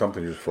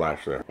Something just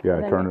flashed there. Yeah,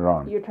 I turned it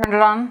on. You turned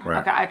it on? Right.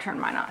 Okay, I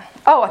turned mine on.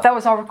 Oh, that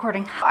was all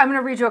recording. I'm going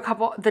to read you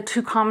the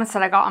two comments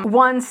that I got.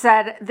 One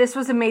said, "This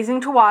was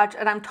amazing to watch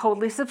and I'm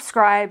totally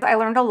subscribed. I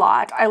learned a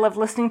lot. I love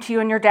listening to you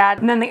and your dad."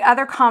 And then the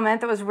other comment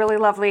that was really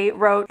lovely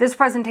wrote, "This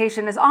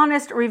presentation is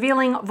honest,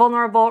 revealing,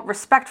 vulnerable,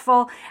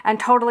 respectful,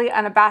 and totally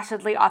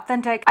unabashedly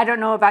authentic. I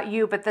don't know about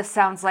you, but this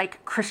sounds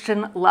like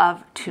Christian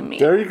love to me."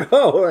 There you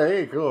go.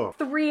 Hey, cool.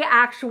 3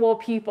 actual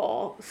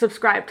people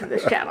subscribe to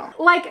this channel.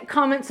 Like,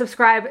 comment,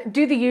 subscribe,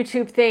 do the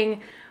YouTube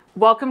thing.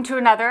 Welcome to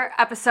another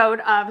episode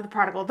of The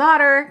Prodigal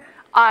Daughter.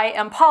 I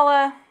am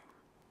Paula.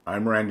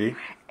 I'm Randy.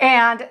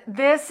 And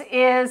this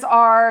is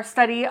our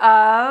study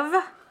of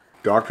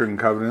Doctrine and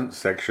Covenants,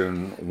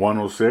 section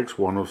 106,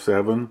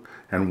 107,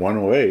 and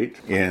 108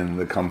 in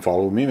the Come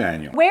Follow Me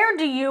manual. Where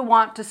do you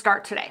want to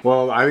start today?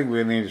 Well, I think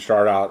we need to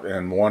start out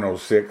in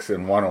 106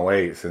 and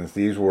 108, since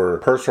these were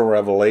personal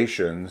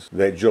revelations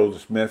that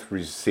Joseph Smith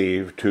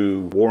received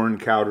to Warren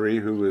Cowdery,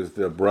 who is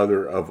the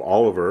brother of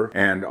Oliver,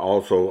 and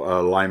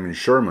also Lyman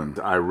Sherman.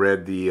 I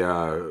read the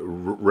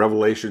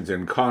Revelations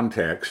in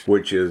Context,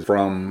 which is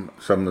from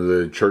some of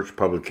the church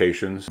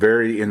publications.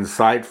 Very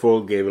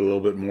insightful, gave a little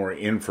bit more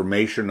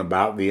information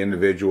about the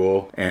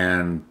individual,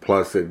 and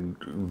plus it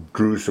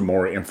drew some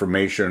more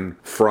information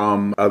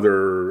from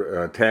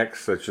other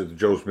texts such as the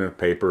Joe Smith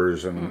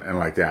papers and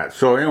like that.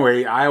 So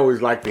anyway, I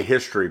always like the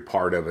history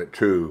part of it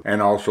too,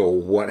 and also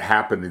what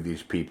happened to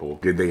these people.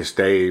 Did they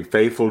stay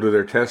faithful to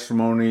their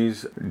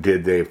testimonies?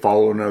 Did they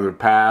follow another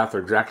path? Or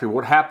exactly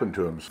what happened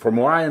to them? From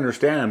what I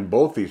understand,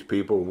 both these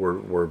people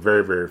were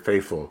very, very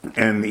faithful.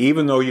 And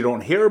even though you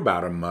don't hear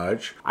about them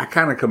much, I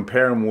kind of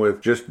compare them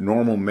with just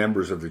normal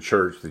members of the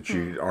church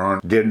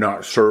that did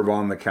not serve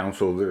on the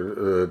council of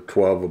the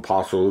 12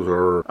 apostles,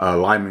 or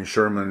Lyman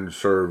Sherman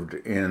served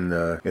in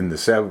the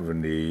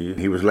 70.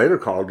 He was later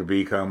called to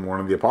become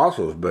one of the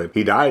apostles, but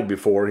he died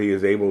before he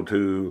was able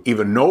to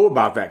even know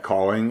about that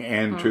calling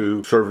and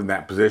to serve in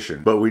that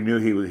position. But we knew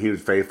he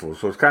was faithful.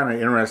 So it's kind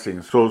of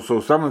interesting. So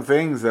some of the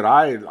things that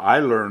I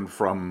learned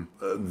from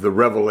the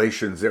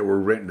revelations that were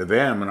written to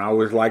them, and I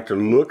always like to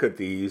look at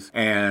these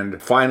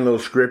and find little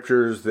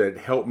scriptures that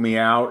help me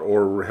out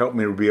or help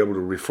me to be able to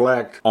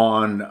reflect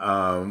on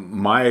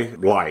my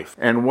life.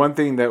 And one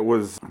thing that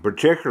was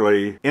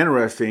particularly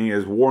interesting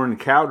is Warren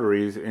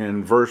Cowdery's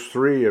in verse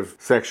 3 of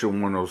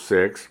section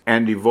 106,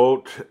 "And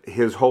devote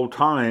his whole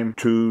time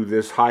to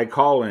this high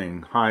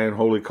and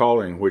holy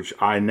calling, which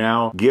I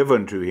now give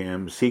unto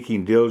him,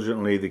 seeking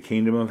diligently the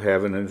kingdom of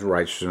heaven and his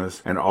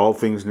righteousness, and all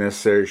things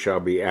necessary shall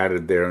be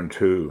added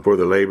thereunto, for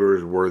the labor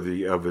is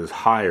worthy of his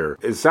hire."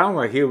 It sounds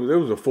like it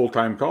was a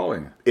full-time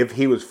calling. If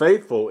he was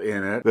faithful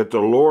in it, that the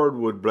Lord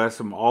would bless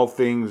him all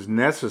things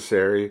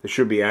necessary that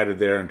should be added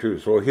thereunto.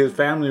 So his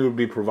family would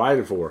be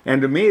provided for.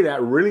 And to me,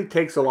 that really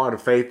takes a lot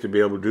of faith to be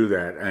able to do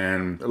that.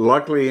 And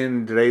luckily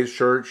in today's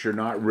church, you're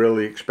not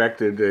really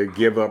expected to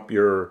give up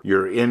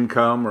your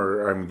income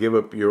or give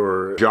up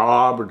your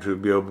job or to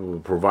be able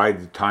to provide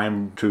the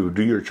time to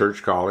do your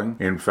church calling.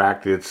 In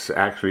fact, it's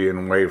actually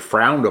in a way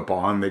frowned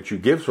upon that you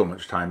give so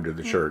much time to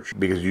the church,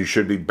 because you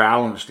should be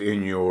balanced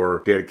in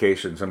your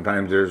dedication.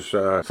 Sometimes there's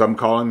some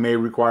calling may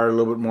require a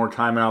little bit more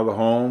time out of the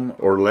home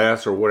or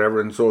less or whatever,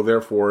 and so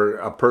therefore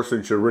a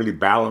person should really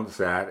balance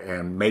that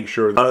and make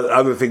sure that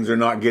other things are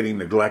not getting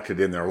neglected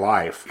in their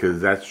life,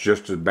 because that's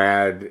just as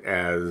bad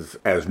as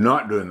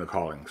not doing the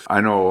callings.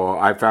 I know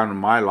I found in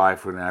my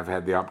life, when I've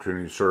had the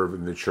opportunity to serve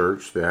in the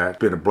church, that's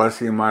been a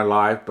blessing in my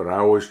life, but I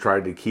always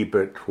tried to keep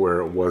it where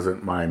it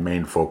wasn't my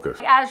main focus.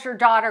 As your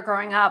daughter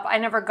growing up, I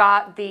never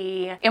got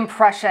the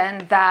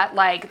impression that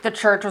like the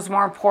church was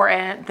more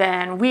important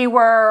than we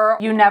were.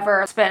 You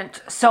never spent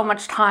so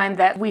much time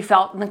that we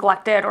felt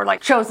neglected or like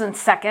chosen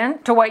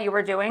second to what you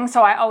were doing.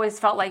 So I always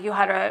felt like you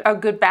had a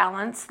good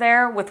balance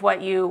there with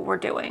what you were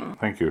doing.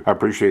 Thank you. I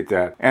appreciate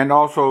that. And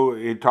also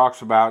it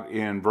talks about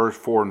in verse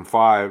 4 and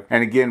 5,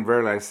 "And again,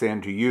 verily I say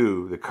unto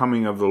you, the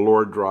coming of the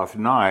Lord draweth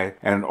nigh,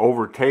 and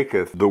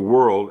overtaketh the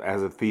world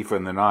as a thief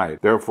in the night.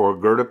 Therefore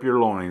gird up your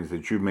loins,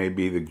 that you may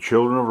be the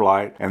children of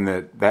light, and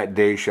that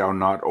day shall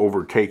not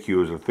overtake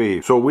you as a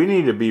thief." So we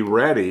need to be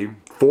ready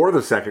for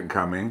the second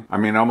coming. I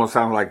mean, it almost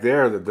sounds like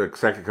there that the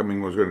second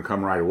coming was going to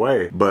come right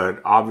away, but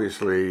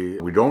obviously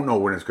we don't know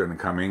when it's going to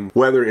come.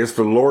 Whether it's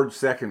the Lord's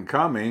second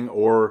coming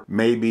or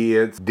maybe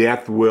it's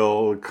death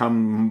will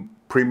come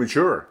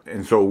premature.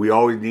 And so we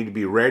always need to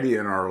be ready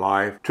in our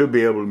life to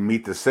be able to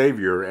meet the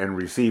Savior and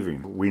receive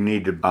Him. We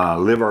need to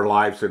live our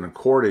lives in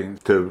according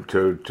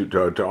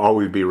to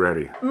always be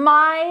ready.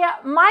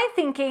 My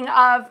thinking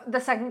of the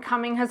second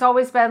coming has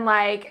always been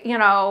like, you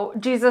know,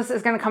 Jesus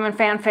is going to come in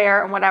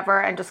fanfare and whatever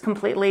and just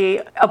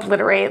completely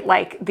obliterate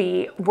like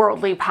the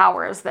worldly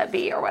powers that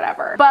be or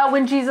whatever. But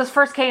when Jesus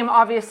first came,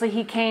 obviously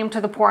He came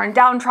to the poor and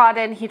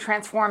downtrodden. He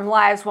transformed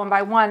lives one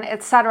by one,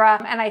 etc.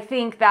 And I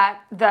think that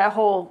the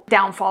whole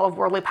downfall of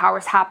worldly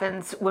powers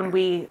happens when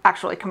we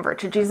actually convert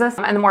to Jesus.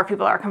 And the more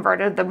people are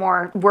converted, the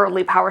more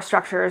worldly power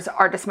structures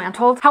are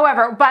dismantled.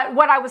 However, but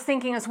what I was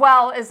thinking as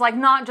well is like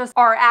not just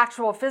our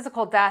actual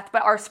physical death,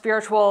 but our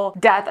spiritual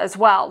death as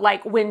well.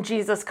 Like when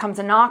Jesus comes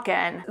a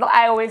knocking,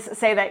 I always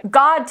say that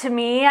God, to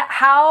me,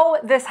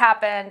 how this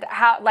happened,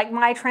 how like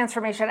my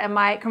transformation and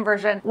my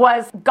conversion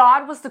was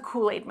God was the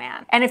Kool-Aid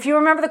man. And if you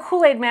remember the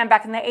Kool-Aid man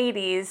back in the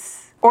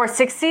 80s, or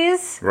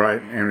 60s.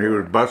 Right, and he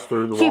would bust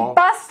through the wall.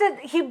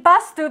 He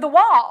busts through the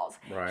walls.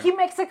 Right. He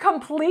makes a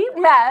complete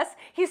mess.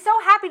 He's so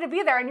happy to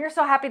be there, and you're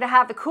so happy to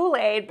have the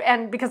Kool-Aid,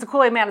 and because the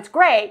Kool-Aid man is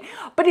great,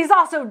 but he's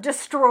also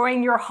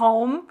destroying your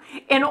home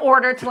in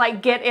order to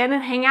like get in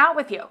and hang out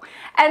with you.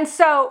 And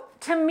so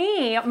to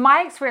me,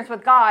 my experience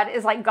with God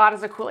is like God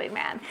is a Kool-Aid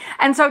man.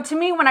 And so to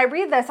me, when I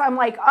read this, I'm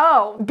like,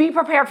 oh, be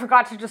prepared for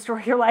God to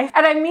destroy your life.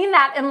 And I mean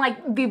that in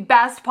like the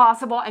best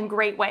possible and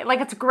great way. Like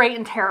it's great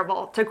and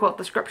terrible, to quote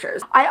the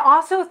scriptures. I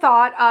also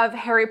thought of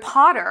Harry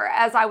Potter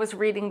as I was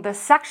reading this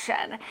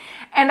section.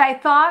 And I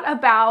thought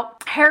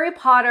about Harry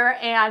Potter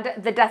and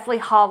the Deathly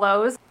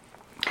Hallows.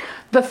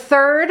 The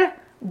third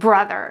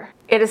brother,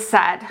 it is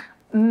said,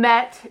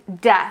 met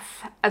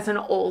death as an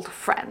old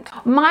friend.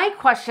 My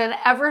question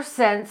ever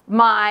since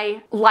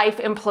my life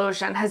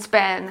implosion has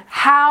been,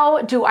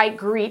 how do I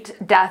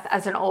greet death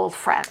as an old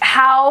friend?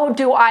 How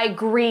do I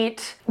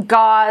greet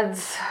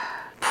God's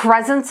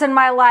presence in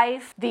my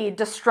life, the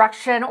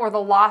destruction or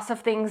the loss of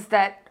things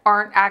that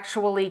aren't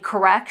actually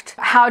correct?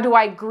 How do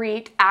I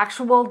greet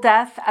actual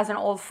death as an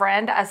old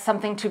friend, as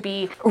something to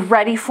be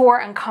ready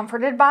for and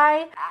comforted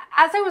by?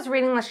 As I was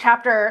reading this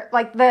chapter,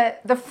 like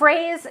the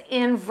phrase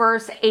in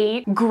verse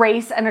 8,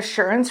 grace and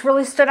assurance,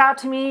 really stood out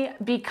to me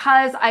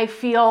because I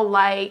feel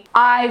like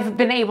I've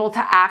been able to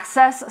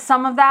access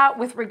some of that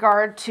with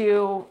regard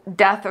to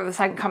death or the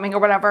second coming or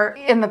whatever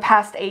in the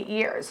past 8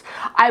 years.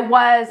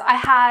 I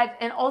had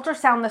an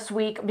ultrasound this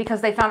week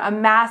because they found a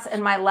mass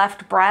in my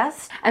left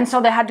breast, and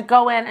so they had to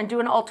go in and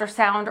do an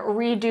ultrasound,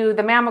 redo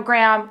the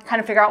mammogram, kind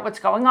of figure out what's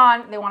going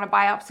on. They want a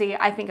biopsy.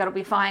 I think it'll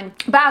be fine.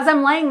 But as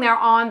I'm laying there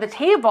on the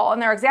table and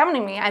they're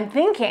examining me, I'm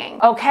thinking,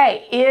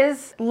 okay,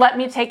 let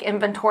me take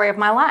inventory of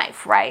my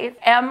life, right?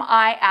 Am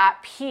I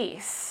at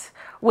peace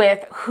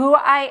with who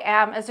I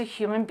am as a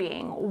human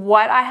being,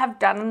 what I have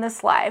done in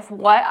this life,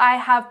 what I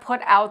have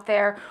put out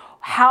there,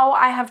 how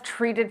I have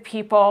treated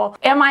people?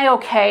 Am I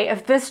okay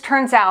if this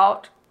turns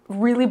out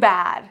really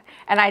bad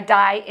and I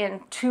die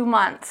in 2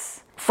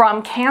 months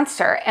from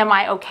cancer? Am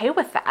I okay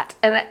with that?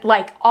 And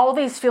like all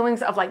these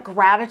feelings of like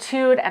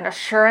gratitude and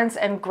assurance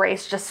and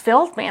grace just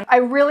filled me. And I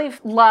really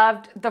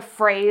loved the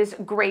phrase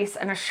grace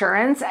and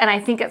assurance. And I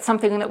think it's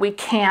something that we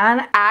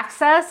can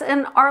access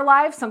in our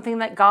lives, something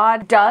that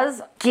God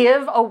does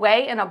give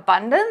away in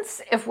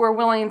abundance if we're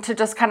willing to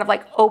just kind of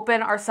like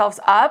open ourselves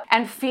up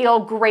and feel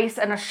grace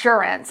and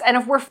assurance. And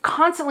if we're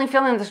constantly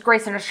feeling this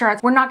grace and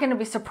assurance, we're not going to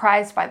be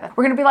surprised by them.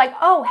 We're going to be like,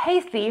 oh, hey,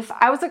 thief,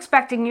 I was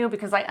expecting you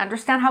because I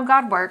understand how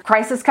God works.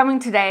 Christ is coming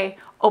today.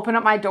 Open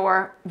up my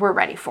door. We're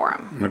ready for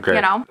him. Okay.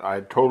 You know? I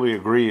totally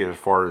agree as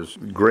far as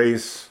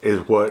grace is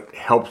what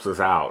helps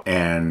us out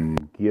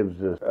and gives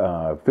us,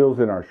 fills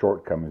in our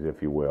shortcomings, if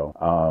you will.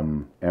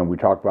 And we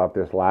talked about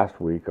this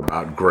last week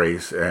about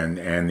grace and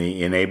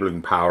the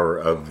enabling power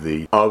of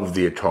the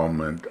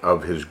atonement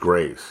of his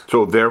grace.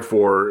 So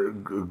therefore,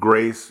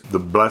 grace, the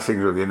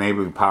blessings or the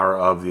enabling power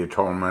of the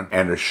atonement,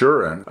 and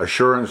assurance.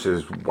 Assurance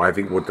is, I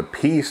think, what the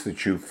peace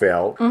that you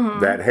felt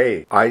that,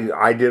 hey,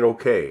 I did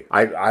okay.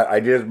 I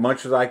did as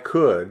much as I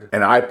could.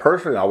 And I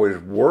personally always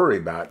worry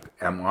about,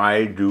 am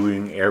I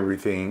doing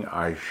everything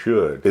I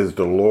should?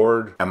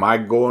 Am I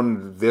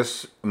going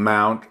this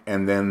amount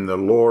and then the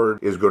Lord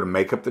is going to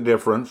make up the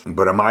difference?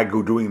 But am I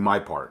doing my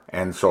part?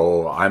 And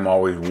so I'm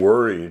always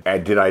worried,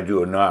 did I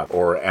do enough?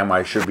 Or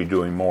should be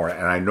doing more?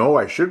 And I know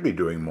I should be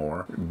doing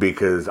more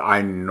because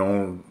I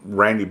know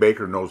Randy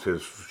Baker knows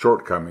his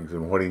shortcomings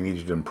and what he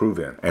needs to improve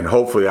in. And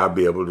hopefully I'll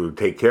be able to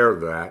take care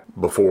of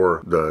that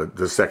before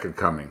the second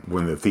coming,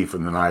 when the thief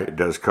in the night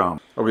does come.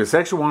 Okay,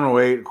 Section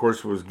 108, of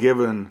course, was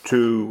given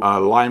to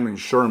Lyman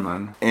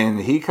Sherman, and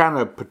he kind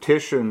of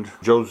petitioned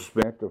Joseph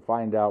Smith to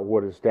find out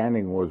what his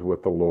standing was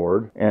with the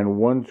Lord. And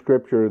one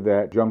scripture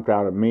that jumped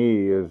out at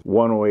me is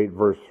 108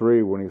 verse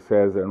 3, when he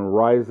says, "And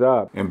rise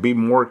up and be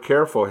more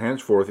careful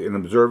henceforth in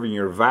observing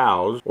your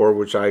vows, or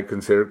which I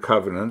consider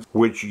covenants,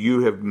 which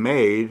you have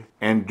made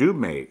and do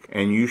make,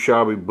 and you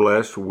shall be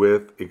blessed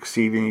with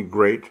exceeding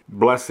great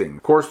blessing."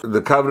 Of course,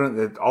 the covenant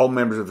that all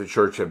members of the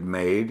church have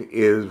made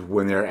is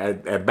when they're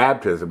at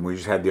baptism. We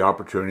just had the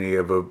opportunity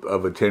of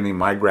attending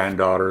my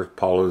granddaughter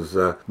Paula's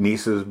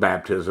niece's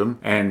baptism,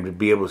 and to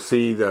be able to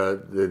see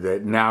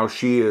that now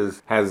she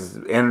has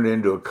entered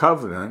into a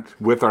covenant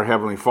with our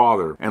Heavenly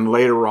Father. And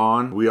later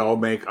on, we all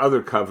make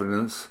other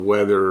covenants,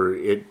 whether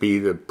it be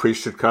the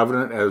priesthood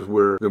covenant, as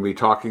we're going to be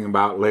talking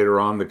about later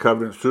on, the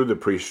covenants through the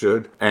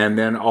priesthood, and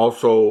then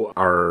also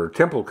our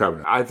temple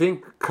covenant. I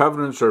think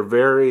Covenants are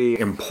very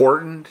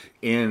important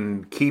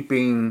in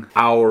keeping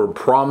our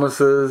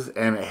promises,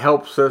 and it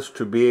helps us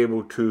to be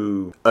able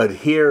to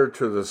adhere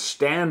to the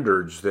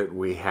standards that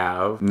we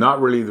have,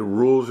 not really the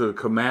rules or the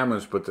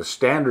commandments, but the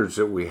standards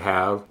that we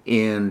have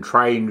in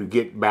trying to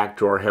get back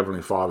to our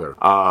Heavenly Father.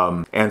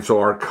 And so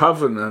our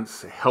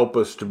covenants help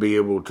us to be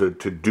able to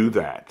do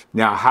that.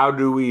 Now, how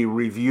do we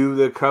review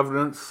the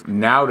covenants?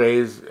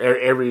 Nowadays,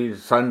 every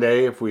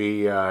Sunday, if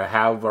we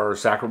have our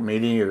sacrament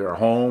meeting at our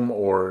home,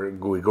 or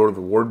we go to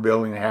the ward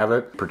building and have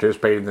it,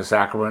 participate in the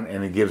sacrament,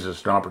 and it gives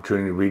us an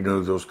opportunity to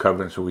renew those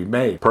covenants that we've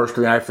made.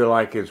 Personally, I feel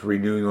like it's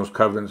renewing those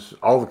covenants,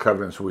 all the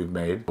covenants we've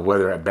made,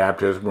 whether at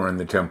baptism or in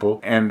the temple.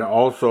 And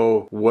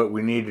also what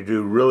we need to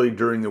do really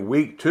during the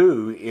week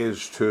too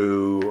is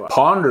to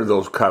ponder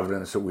those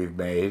covenants that we've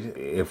made.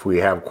 If we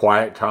have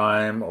quiet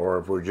time, or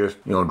if we're just,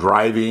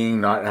 driving,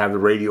 not have the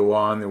radio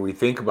on, then we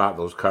think about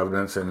those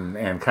covenants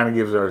and kind of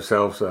gives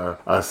ourselves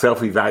a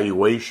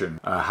self-evaluation,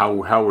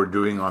 how we're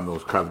doing on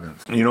those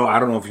covenants. I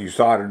don't know if you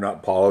saw it or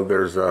not, Paula,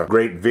 there's a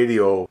great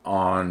video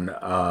on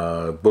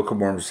Book of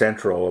Mormon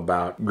Central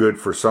about good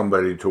for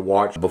somebody to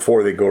watch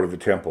before they go to the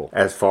temple,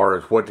 as far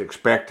as what to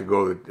expect to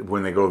go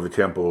when they go to the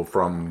temple,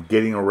 from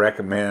getting a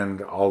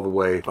recommend all the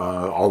way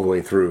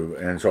through.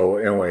 And so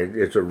anyway,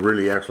 it's a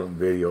really excellent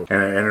video,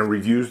 and it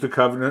reviews the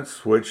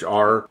covenants, which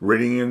are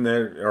written in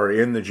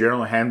the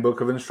General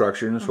Handbook of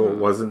Instructions. So it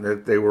wasn't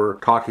that they were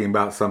talking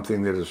about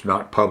something that is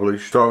not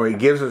published. So it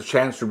gives us a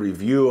chance to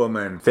review them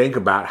and think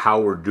about how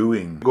we're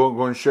doing.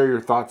 Go and share your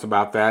thoughts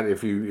about that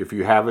if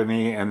you have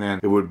any. And then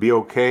it would be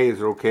okay. Is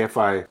it okay if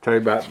I tell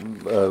you about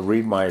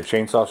read my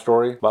chainsaw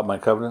story about my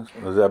covenants?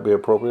 Does that be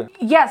appropriate?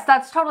 Yes,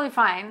 that's totally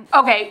fine.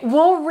 Okay,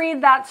 we'll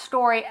read that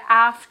story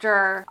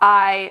after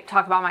I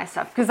talk about my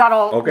stuff, because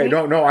that'll. Okay,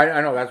 no,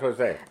 I know, that's what I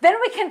say. Then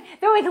we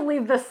can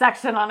leave this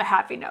section on a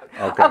happy note.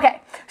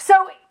 Okay, so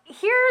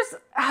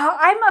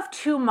I'm of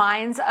two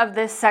minds of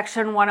this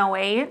section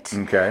 108.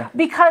 Okay.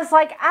 Because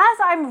as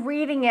I'm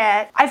reading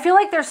it, I feel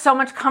like there's so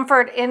much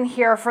comfort in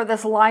here for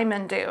this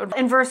Lyman dude.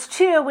 In verse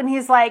 2, when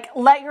he's like,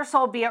 let your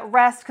soul be at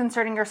rest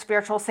concerning your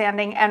spiritual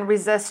standing and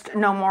resist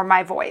no more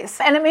my voice.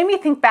 And it made me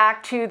think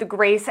back to the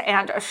grace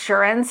and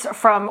assurance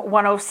from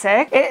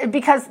 106,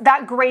 because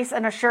that grace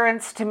and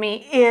assurance to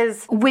me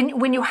is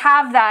when you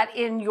have that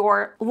in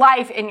your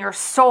life, in your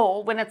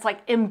soul, when it's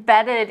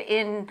embedded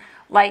in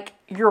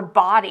your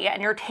body,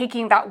 and you're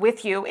taking that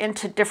with you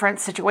into different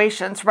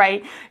situations,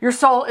 right? Your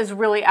soul is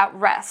really at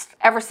rest.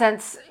 Ever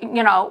since,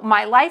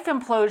 my life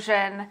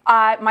implosion,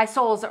 my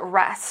soul is at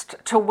rest,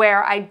 to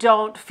where I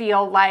don't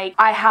feel like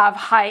I have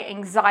high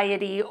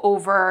anxiety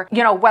over,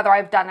 whether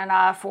I've done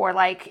enough, or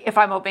if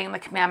I'm obeying the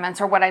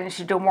commandments, or what I need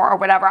to do more, or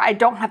whatever. I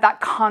don't have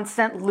that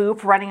constant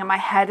loop running in my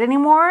head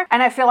anymore.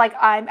 And I feel like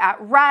I'm at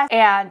rest,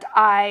 and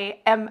I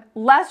am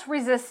less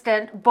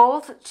resistant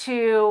both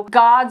to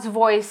God's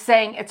voice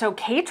saying it's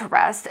okay to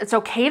rest. It's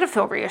okay to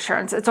feel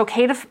reassurance. It's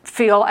okay to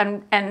feel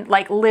and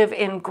live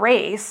in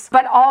grace.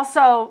 But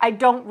also, I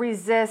don't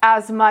resist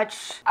as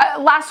much.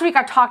 Last week,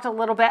 I talked a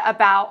little bit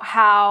about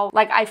how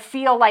I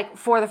feel like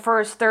for the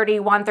first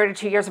 31,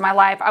 32 years of my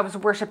life, I was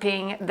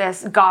worshiping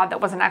this God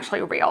that wasn't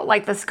actually real.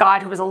 This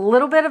God who was a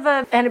little bit of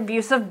an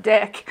abusive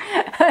dick,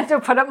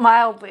 to put it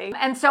mildly.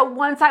 And so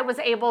once I was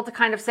able to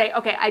kind of say,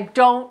 okay, I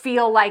don't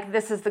feel like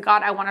this is the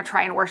God I want to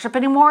try and worship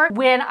anymore,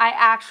 when I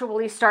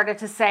actually started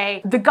to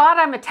say, the God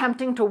I'm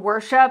attempting to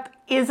worship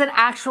isn't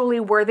actually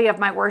worthy of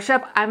my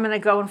worship, I'm going to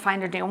go and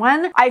find a new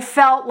one. I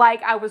felt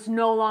like I was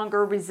no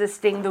longer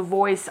resisting the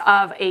voice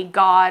of a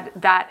God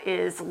that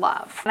is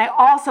love. And I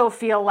also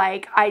feel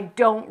like I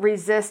don't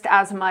resist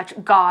as much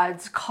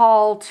God's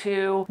call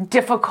to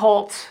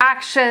difficult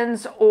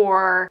actions,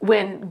 or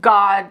when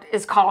God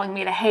is calling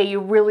me to, hey, you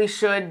really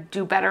should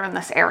do better in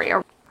this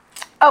area.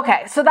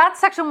 Okay, so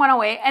that's section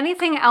 108.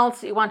 Anything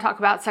else you want to talk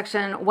about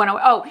section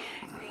 108? Oh,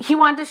 he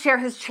wanted to share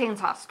his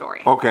chainsaw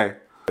story. Okay.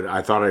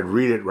 I thought I'd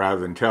read it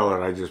rather than tell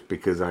it,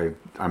 because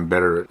I'm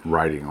better at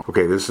writing.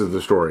 Okay, this is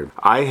the story.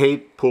 I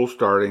hate pull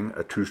starting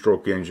a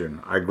two-stroke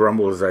engine. I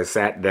grumbled as I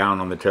sat down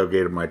on the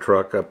tailgate of my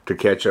truck up to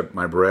catch up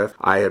my breath.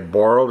 I had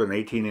borrowed an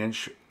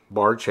 18-inch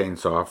bar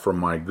chainsaw from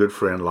my good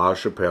friend La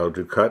Chapelle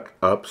to cut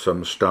up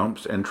some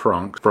stumps and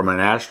trunks from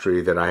an ash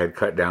tree that I had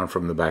cut down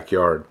from the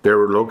backyard. They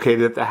were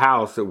located at the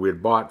house that we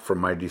had bought from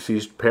my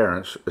deceased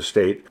parents'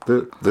 estate.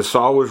 The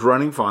saw was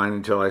running fine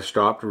until I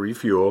stopped to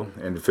refuel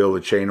and to fill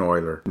the chain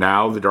oiler.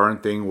 Now the darn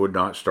thing would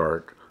not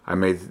start. I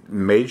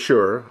made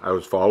sure I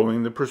was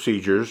following the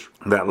procedures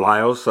that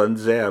Lyle's son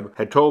Zeb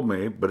had told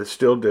me, but it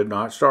still did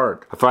not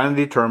start. I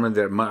finally determined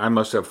that I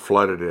must have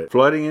flooded it.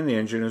 Flooding in the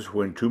engine is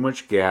when too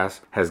much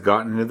gas has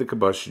gotten into the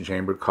combustion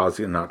chamber,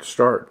 causing it not to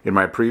start. In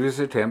my previous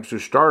attempts to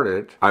start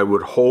it, I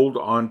would hold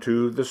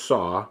onto the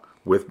saw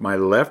with my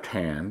left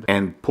hand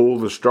and pull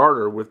the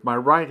starter with my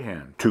right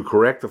hand. To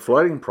correct the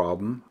flooding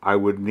problem, I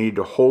would need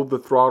to hold the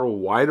throttle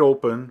wide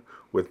open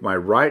with my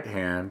right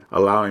hand,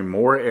 allowing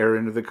more air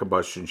into the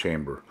combustion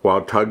chamber,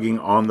 while tugging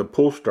on the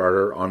pull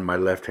starter on my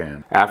left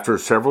hand. After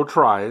several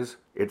tries,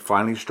 it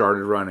finally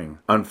started running.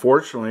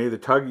 Unfortunately, the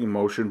tugging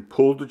motion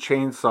pulled the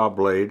chainsaw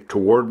blade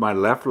toward my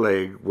left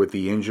leg with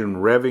the engine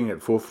revving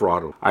at full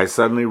throttle. I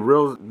suddenly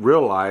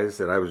realized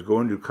that I was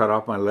going to cut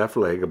off my left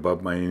leg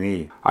above my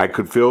knee. I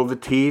could feel the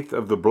teeth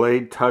of the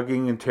blade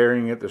tugging and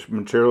tearing at the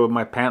material of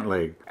my pant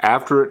leg.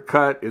 After it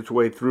cut its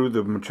way through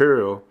the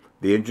material,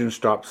 the engine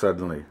stopped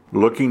suddenly.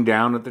 Looking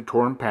down at the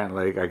torn pant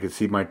leg, I could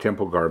see my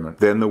temple garment.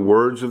 Then the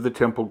words of the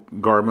temple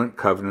garment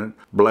covenant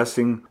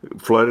blessing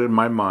flooded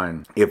my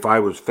mind. If I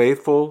was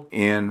faithful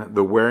in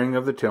the wearing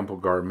of the temple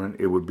garment,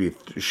 it would be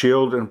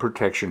shield and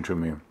protection to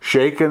me.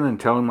 Shaken and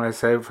telling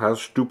myself how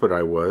stupid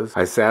I was,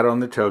 I sat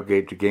on the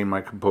tailgate to gain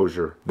my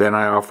composure. Then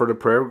I offered a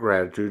prayer of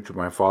gratitude to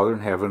my Father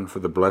in heaven for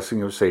the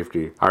blessing of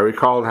safety. I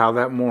recalled how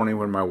that morning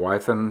when my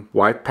wife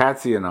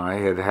Patsy and I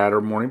had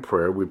our morning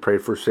prayer, we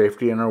prayed for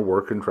safety in our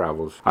work and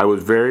travels. I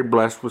was very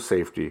blessed with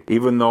safety.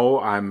 Even though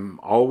I'm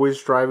always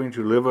striving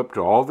to live up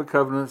to all the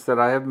covenants that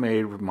I have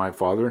made with my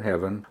Father in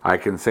heaven, I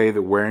can say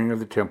the wearing of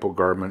the temple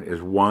garment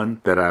is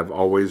one that I've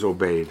always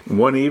obeyed.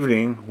 One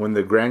evening, when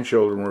the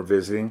grandchildren were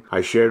visiting,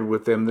 I shared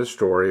with them this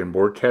story and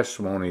bore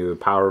testimony of the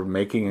power of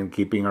making and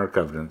keeping our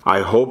covenants.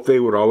 I hoped they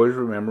would always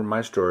remember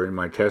my story and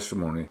my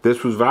testimony.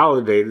 This was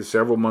validated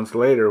several months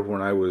later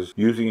when I was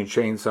using a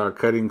chainsaw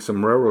cutting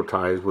some railroad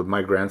ties with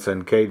my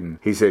grandson Caden.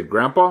 He said,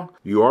 "Grandpa,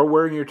 you are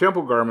wearing your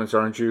temple garments,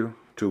 aren't you?"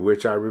 To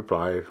which I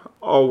replied,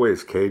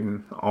 "Always,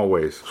 Caden,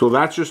 always." So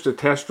that's just a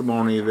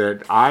testimony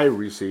that I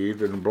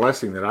received and a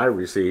blessing that I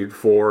received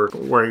for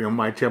wearing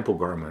my temple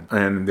garment.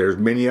 And there's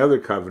many other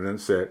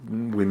covenants that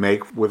we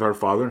make with our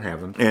Father in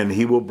heaven. And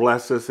He will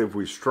bless us if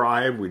we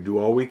strive, we do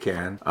all we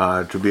can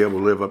to be able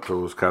to live up to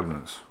those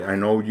covenants. I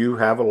know you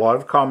have a lot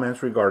of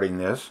comments regarding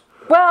this.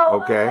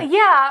 Well, okay.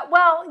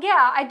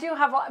 I do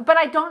have, but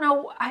I don't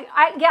know.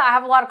 I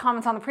have a lot of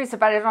comments on the priesthood,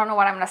 but I don't know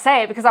what I'm going to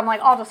say because I'm like,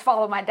 I'll just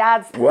follow my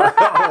dad's. Well,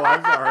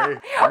 I'm sorry.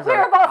 We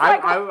were both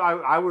like,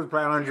 I was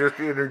planning on just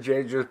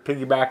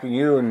piggybacking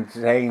you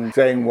and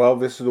saying, well,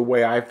 this is the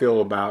way I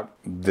feel about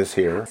this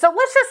here. So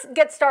let's just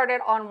get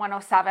started on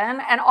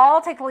 107, and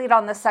I'll take the lead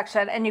on this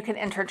section, and you can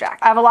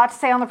interject. I have a lot to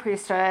say on the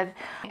priesthood.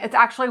 It's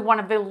actually one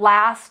of the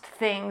last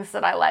things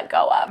that I let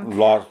go of.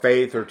 Lost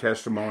faith or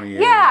testimony.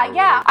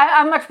 Yeah.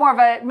 I'm much more of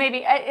a, maybe,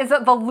 is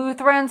it the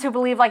Lutherans who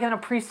believe like in a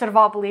priesthood of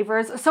all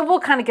believers? So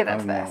we'll kind of get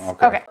into this.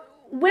 Okay.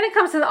 When it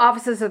comes to the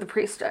offices of the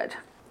priesthood,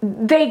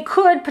 they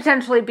could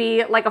potentially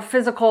be like a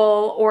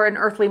physical or an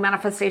earthly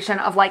manifestation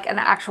of like an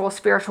actual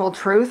spiritual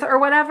truth or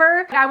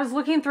whatever. I was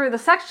looking through the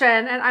section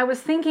and I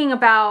was thinking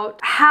about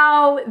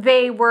how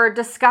they were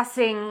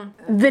discussing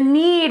the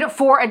need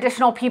for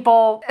additional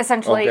people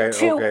essentially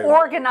to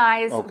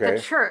organize the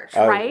church,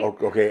 right?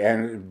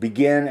 And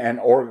begin an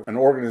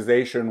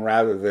organization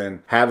rather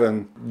than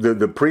having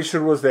the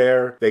priesthood was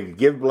there, they could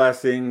give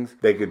blessings,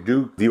 they could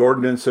do the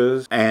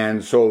ordinances,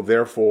 and so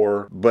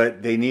therefore,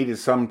 but they needed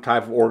some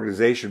type of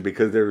organization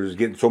because there was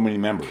getting so many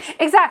members.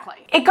 Exactly.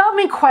 It got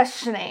me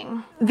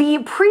questioning the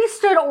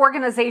priesthood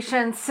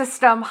organization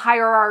system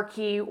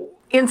hierarchy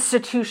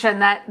institution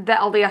that the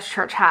LDS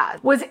Church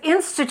has was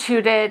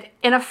instituted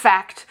in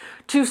effect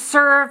to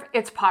serve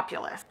its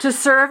populace, to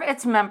serve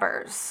its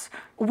members.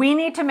 We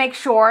need to make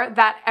sure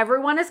that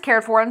everyone is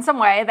cared for in some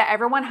way, that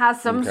everyone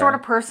has some sort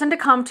of person to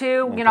come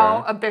to, you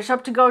know, a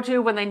bishop to go to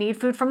when they need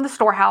food from the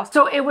storehouse.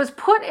 So it was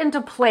put into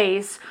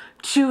place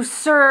to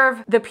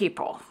serve the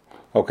people.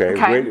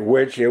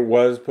 Which it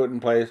was put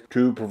in place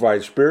to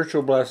provide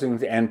spiritual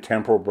blessings and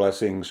temporal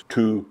blessings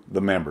to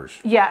the members.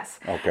 Yes.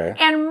 Okay.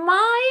 And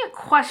my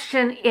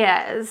question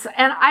is,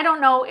 and I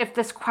don't know if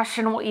this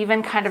question will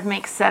even kind of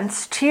make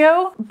sense to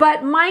you,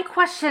 but my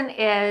question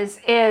is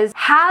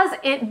has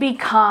it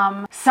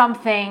become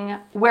something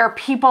where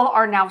people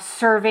are now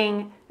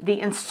serving the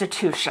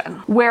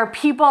institution, where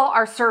people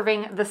are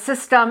serving the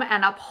system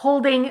and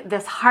upholding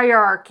this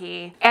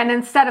hierarchy, and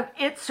instead of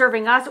it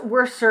serving us,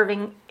 we're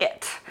serving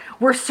it.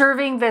 We're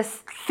serving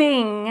this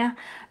thing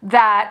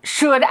that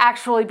should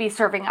actually be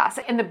serving us.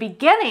 In the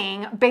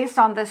beginning, based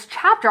on this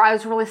chapter, I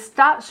was really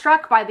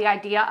struck by the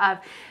idea of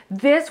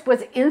this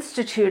was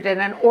instituted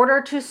in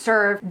order to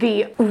serve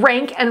the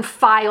rank and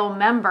file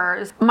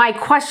members. My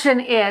question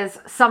is,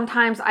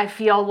 sometimes I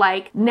feel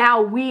like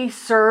now we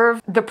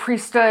serve the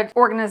priesthood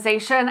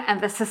organization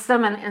and the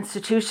system and the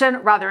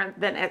institution rather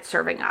than it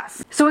serving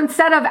us. So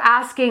instead of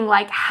asking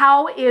like,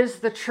 how is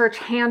the church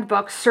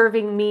handbook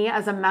serving me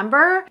as a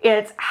member?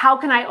 It's how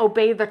can I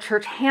obey the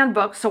church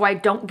handbook so I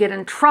don't get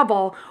in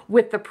trouble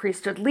with the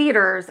priesthood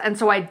leaders and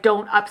so I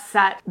don't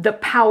upset the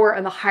power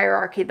and the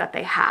hierarchy that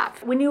they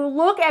have. When you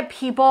look at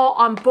people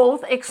on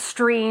both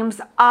extremes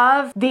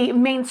of the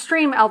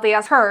mainstream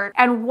LDS church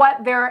and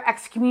what they're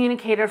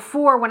excommunicated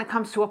for when it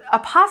comes to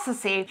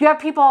apostasy, you have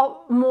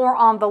people more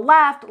on the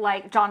left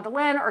like John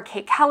Dehlin or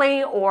Kate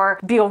Kelly or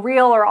Beal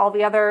Real or all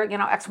the other, you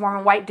know,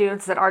 ex-Mormon white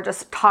dudes that are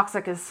just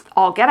toxic as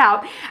all get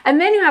out. And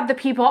then you have the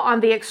people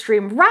on the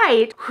extreme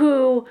right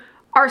who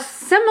are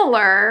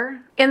similar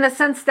in the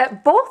sense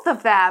that both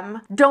of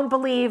them don't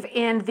believe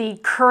in the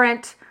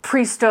current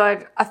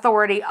priesthood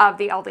authority of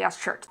the LDS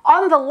Church.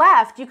 On the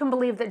left, you can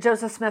believe that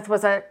Joseph Smith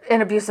was an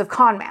abusive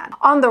con man.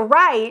 On the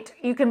right,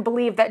 you can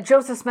believe that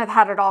Joseph Smith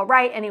had it all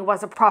right and he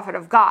was a prophet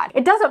of God.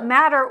 It doesn't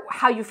matter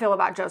how you feel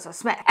about Joseph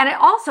Smith. And it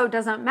also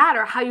doesn't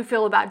matter how you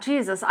feel about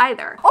Jesus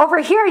either. Over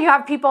here, you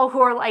have people who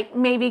are like,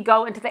 maybe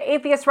go into the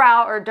atheist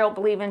route or don't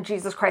believe in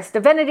Jesus Christ's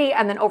divinity.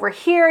 And then over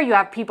here, you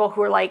have people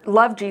who are like,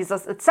 love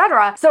Jesus,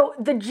 etc. So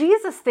the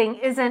Jesus thing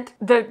isn't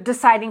the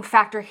deciding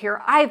factor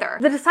here either.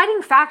 The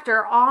deciding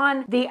factor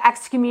on the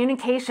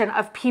excommunication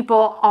of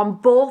people on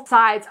both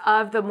sides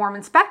of the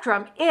Mormon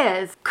spectrum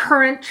is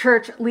current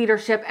church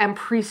leadership and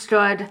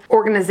priesthood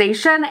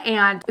organization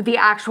and the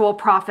actual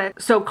prophet,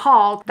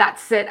 so-called, that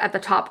sit at the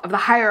top of the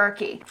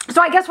hierarchy.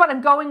 So I guess what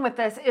I'm going with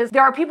this is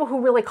there are people who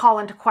really call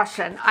into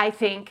question, I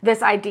think,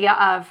 this idea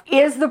of,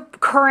 is the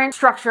current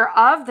structure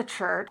of the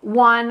church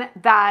one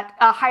that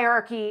a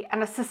hierarchy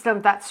and a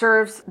system that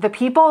serves the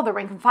people, the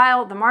rank and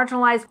file, the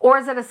marginalized, or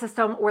is it a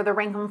system where the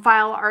rank and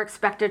file are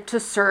expected to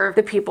serve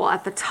the people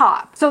at the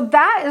top? So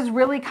that is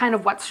really kind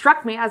of what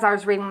struck me as I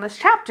was reading this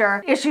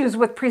chapter, issues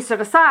with priesthood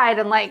aside.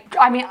 And like,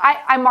 I mean,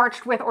 I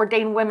marched with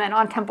ordained women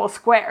on Temple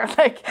Square.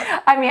 Like,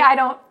 I mean,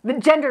 the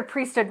gendered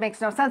priesthood makes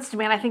no sense to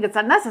me and I think it's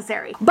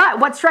unnecessary. But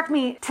what struck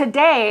me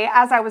today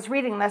as I was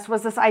reading this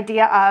was this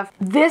idea of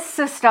this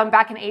system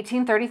back in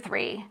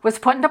 1833 was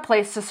put into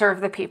place to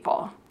serve the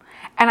people.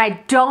 And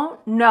I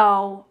don't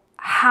know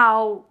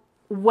how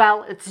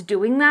well it's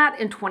doing that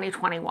in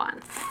 2021.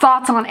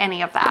 Thoughts on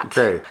any of that?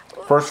 Okay.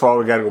 First of all,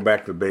 we got to go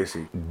back to the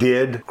basics.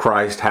 Did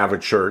Christ have a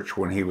church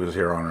when he was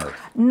here on earth?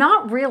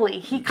 Not really.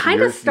 He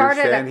kind of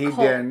started a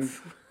cult.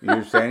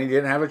 You're saying he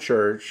didn't have a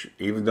church,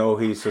 even though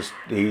he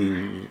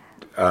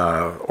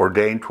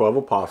ordained 12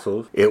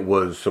 apostles. It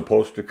was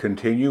supposed to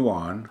continue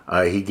on.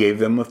 He gave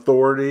them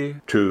authority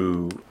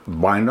to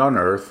bind on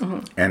earth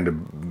and to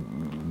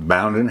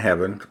bound in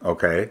heaven.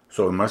 Okay,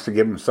 so he must have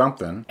given him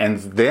something. And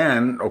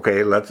then,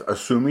 okay, let's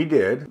assume he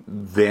did.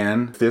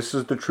 Then, if this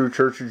is the true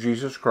church of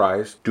Jesus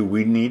Christ, do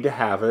we need to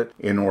have it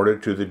in order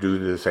to do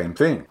the same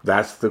thing?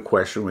 That's the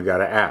question we got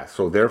to ask.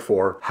 So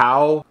therefore,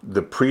 how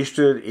the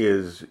priesthood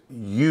is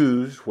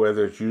used,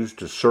 whether it's used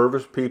to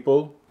service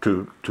people,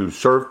 to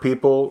serve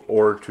people,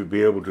 or to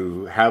be able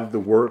to have the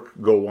work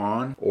go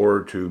on,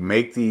 or to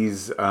make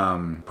these,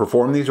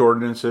 perform these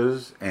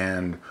ordinances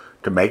and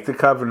to make the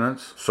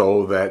covenants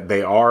so that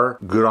they are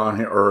good on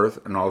earth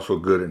and also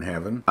good in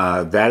heaven.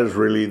 That is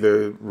really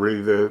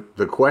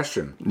the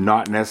question.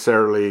 Not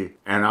necessarily,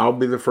 and I'll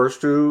be the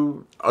first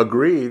to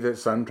agree that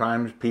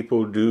sometimes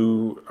people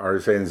are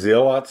saying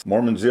zealots,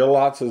 Mormon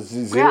zealots is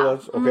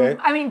zealots, okay?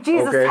 I mean,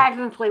 Jesus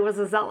technically was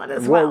a zealot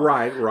as well. Well,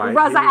 right.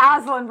 Reza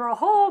Aslan wrote a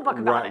whole book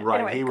about it.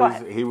 Right,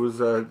 Anyway, he was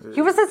a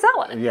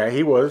zealot. Yeah,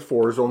 he was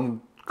for his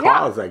own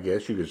cause, I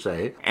guess you could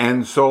say.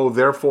 And so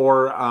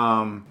therefore,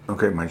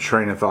 my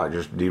train of thought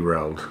just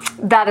derailed.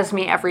 That is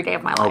me every day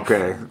of my life.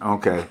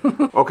 Okay.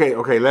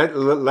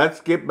 Let's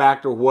get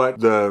back to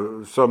what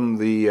some of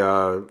the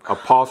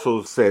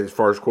apostles said as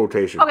far as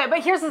quotation. Okay,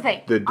 but here's the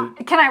thing.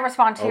 Can I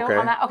respond to you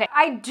on that? Okay.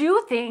 I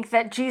do think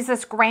that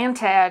Jesus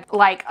granted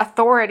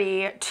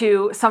authority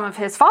to some of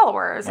his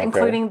followers,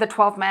 including the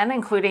 12 men,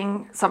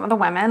 including some of the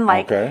women.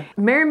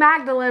 Mary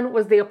Magdalene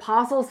was the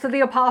apostles to the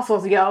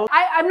apostles, yo.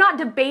 I'm not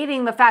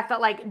debating the fact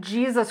that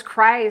Jesus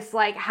Christ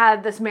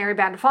had this merry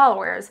band of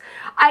followers.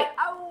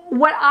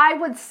 What I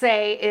would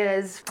say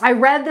is, I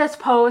read this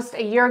post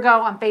a year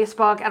ago on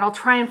Facebook, and I'll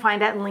try and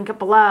find it and link it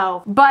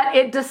below, but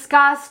it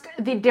discussed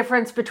the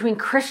difference between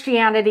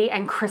Christianity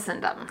and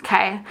Christendom,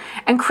 okay?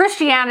 And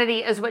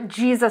Christianity is what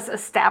Jesus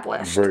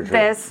established.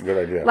 This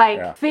good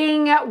idea.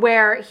 Thing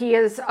where he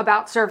is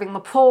about serving the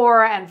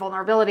poor and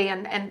vulnerability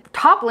and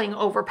toppling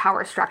over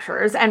power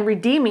structures and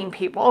redeeming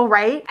people,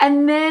 right?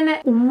 And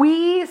then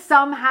we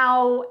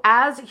somehow,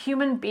 as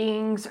human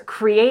beings,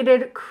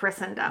 created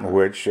Christendom.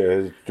 Which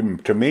is,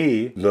 to me,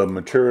 the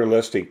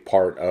materialistic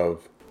part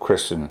of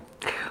Christianity.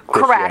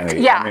 Correct.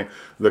 Yeah. I mean,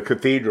 the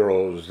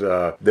cathedrals,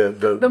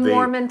 the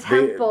Mormon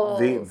temples,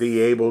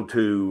 the able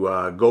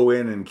to go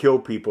in and kill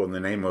people in the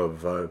name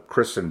of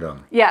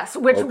Christendom. Yes,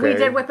 which we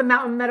did with the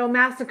Mountain Meadow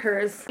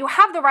massacres. You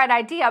have the right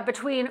idea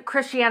between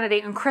Christianity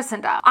and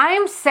Christendom. I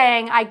am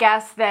saying, I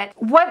guess, that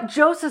what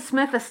Joseph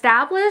Smith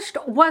established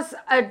was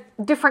a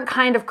different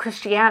kind of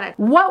Christianity.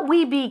 What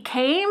we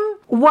became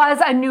was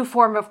a new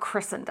form of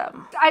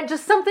Christendom.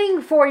 Just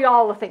something for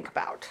y'all to think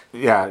about.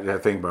 Yeah,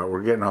 think about it.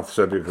 We're getting off the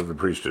subject of the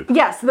priesthood.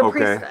 Yes, the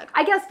priesthood.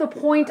 I guess the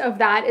point of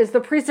that is the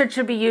priesthood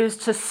should be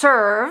used to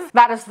serve.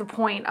 That is the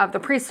point of the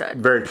priesthood.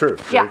 Very true.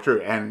 Very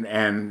true.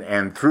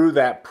 And through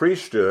that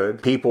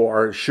priesthood,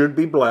 people should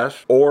be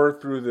blessed, or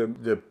through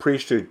the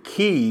priesthood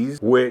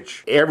keys,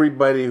 which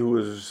everybody who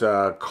is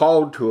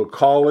called to a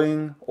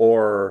calling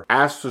or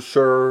asked to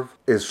serve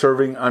is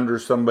serving under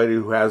somebody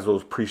who has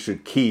those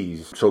priesthood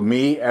keys. So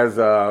me as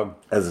a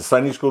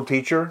Sunday school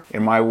teacher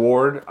in my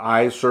ward,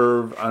 I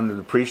serve under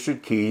the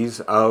priesthood keys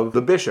of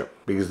the bishop,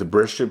 because the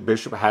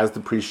bishop has the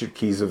priesthood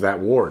keys of that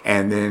ward.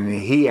 And then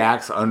he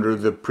acts under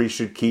the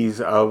priesthood keys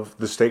of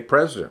the stake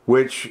president,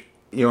 which,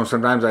 you know,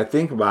 sometimes I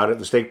think about it,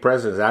 the stake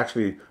president is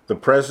actually the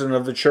president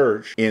of the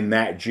church in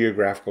that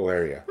geographical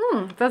area.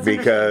 That's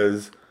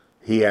because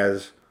he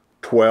has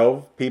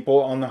 12 people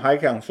on the high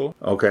council,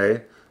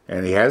 okay,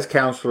 and he has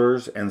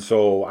counselors, and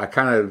so I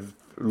kind of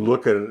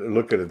look at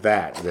it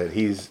that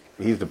he's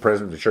the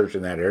president of the church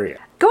in that area.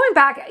 Going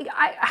back,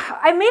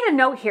 I made a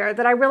note here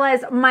that I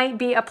realized might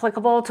be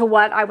applicable to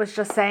what I was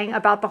just saying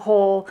about the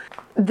whole,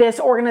 this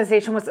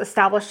organization was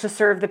established to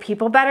serve the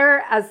people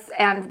better,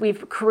 and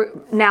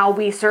now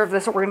we serve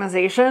this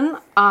organization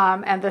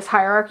and this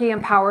hierarchy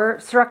and power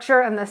structure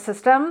and this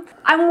system.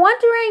 I'm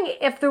wondering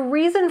if the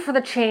reason for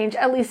the change,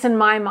 at least in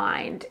my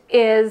mind,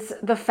 is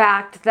the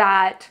fact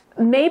that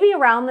maybe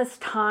around this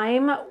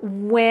time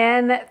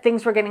when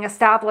things were getting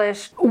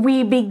established,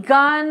 we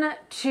begun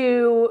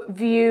to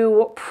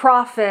view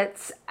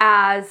prophets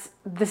as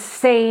the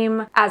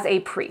same as a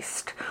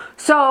priest.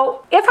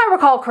 So if I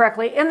recall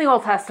correctly, in the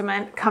Old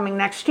Testament coming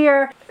next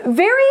year,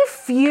 very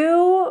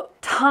few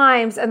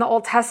times in the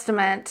Old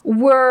Testament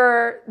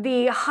were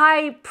the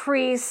high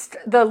priest,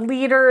 the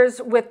leaders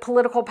with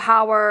political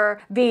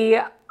power,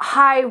 the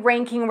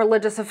high-ranking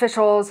religious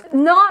officials,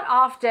 not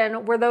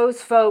often were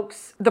those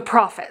folks the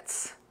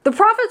prophets. The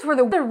prophets were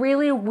the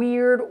really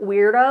weird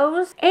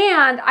weirdos.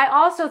 And I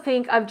also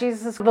think of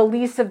Jesus, the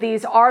least of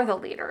these are the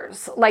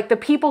leaders. Like the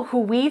people who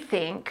we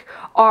think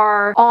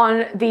are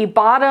on the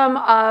bottom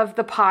of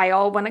the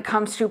pile when it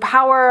comes to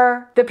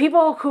power, the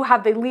people who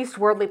have the least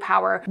worldly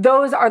power,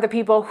 those are the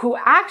people who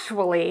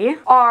actually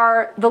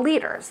are the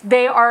leaders.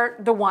 They are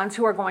the ones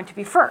who are going to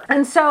be first.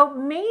 And so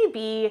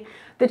maybe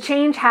the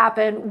change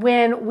happened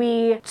when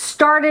we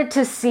started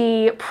to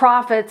see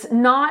prophets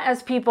not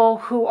as people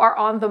who are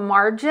on the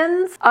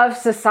margins of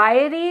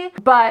society,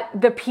 but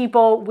the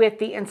people with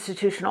the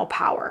institutional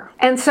power.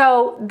 And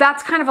so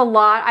that's kind of a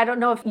lot. I don't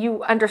know if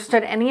you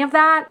understood any of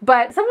that,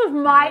 but some of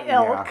my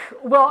ilk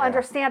will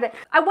understand it.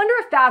 I wonder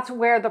if that's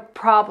where the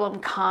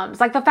problem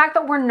comes. Like the fact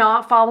that we're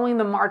not following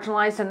the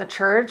marginalized in the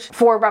church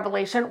for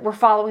revelation, we're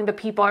following the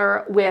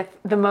people with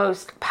the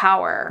most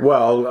power.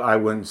 Well, I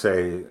wouldn't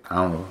say, I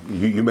don't know,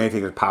 you may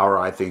think power.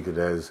 I think it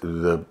as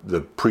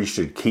the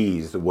priesthood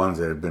keys, the ones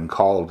that have been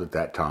called at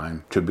that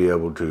time to be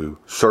able to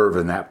serve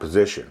in that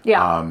position.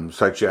 Yeah.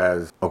 Such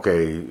as,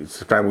 okay,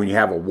 sometimes when you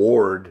have a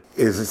ward,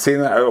 is it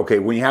saying that, okay,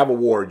 when you have a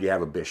ward, you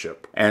have a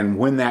bishop. And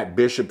when that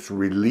bishop's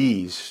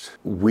released,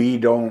 we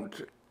don't,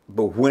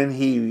 but when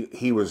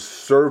he was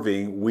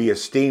serving, we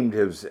esteemed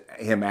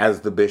him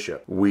as the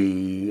bishop.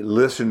 We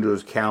listened to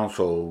his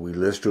counsel. We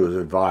listened to his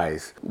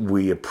advice.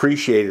 We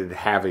appreciated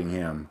having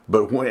him.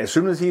 But as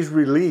soon as he's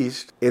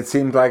released, it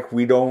seems like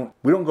we don't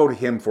go to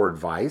him for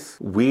advice.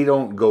 We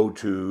don't go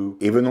to,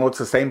 even though it's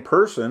the same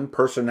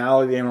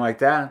personality and like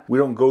that, we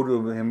don't go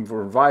to him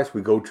for advice.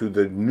 We go to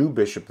the new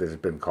bishop that has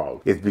been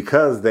called. It's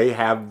because they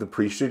have the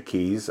priesthood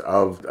keys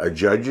of a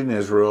judge in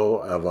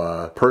Israel, of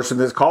a person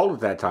that's called at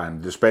that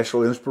time, the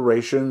special inspiration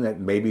that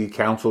maybe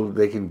counsel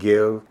they can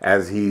give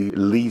as he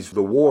leads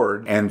the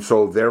ward. And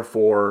so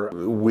therefore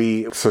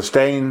we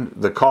sustain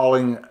the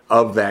calling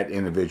of that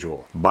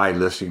individual by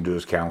listening to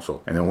his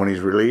counsel. And then when he's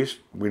released,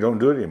 we don't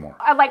do it anymore.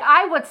 Like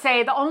I would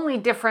say the only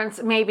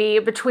difference maybe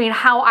between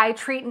how I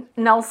treat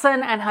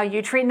Nelson and how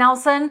you treat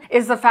Nelson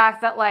is the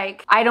fact that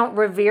like I don't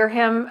revere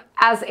him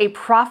as a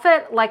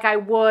prophet like I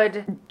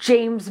would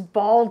James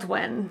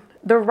Baldwin,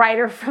 the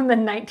writer from the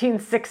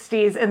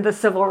 1960s in the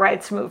civil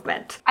rights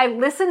movement. I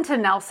listen to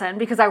Nelson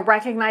because I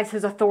recognize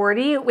his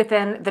authority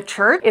within the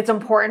church. It's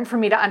important for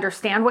me to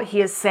understand what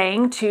he is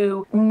saying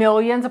to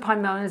millions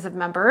upon millions of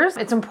members.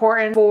 It's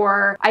important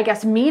for, I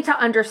guess, me to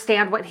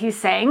understand what he's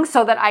saying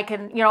so that I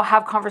can,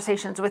 have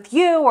conversations with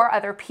you or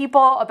other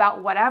people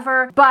about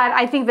whatever. But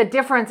I think the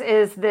difference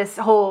is this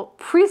whole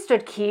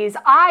priesthood keys.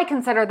 I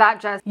consider that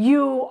just,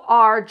 you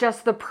are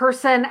just the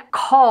person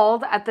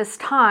called at this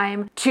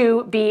time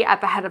to be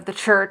at the head of the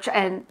church,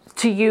 and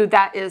to you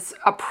that is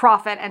a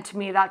prophet, and to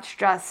me that's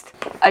just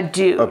a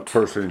dude, a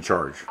person in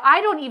charge. I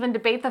don't even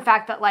debate the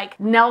fact that like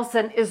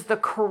Nelson is the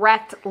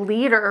correct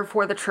leader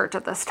for the church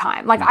at this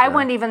time. Like I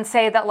wouldn't even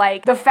say that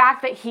like the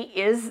fact that he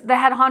is the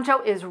head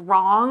honcho is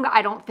wrong.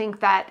 I don't think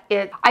that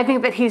I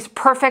think that he's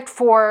perfect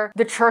for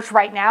the church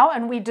right now,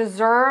 and we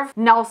deserve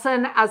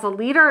Nelson as a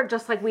leader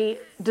just like we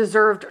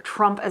deserved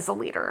Trump as a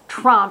leader.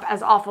 Trump,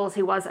 as awful as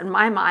he was in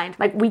my mind,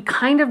 like we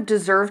kind of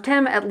deserved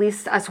him, at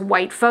least as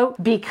white folk,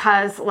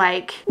 because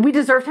like we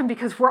deserved him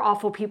because we're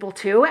awful people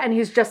too, and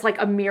he's just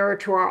like a mirror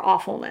to our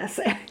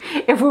awfulness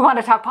if we want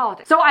to talk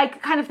politics. So I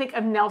kind of think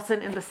of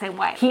Nelson in the same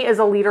way. He is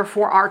a leader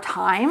for our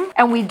time,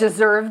 and we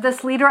deserve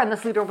this leader, and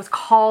this leader was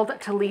called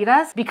to lead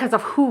us because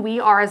of who we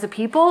are as a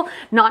people,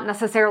 not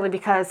necessarily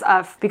because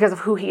of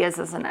who he is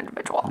as an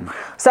individual.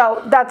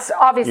 So that's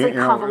obviously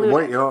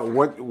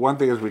convoluted. One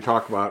thing is we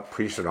talk about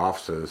priesthood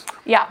offices.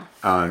 Yeah.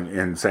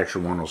 in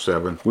section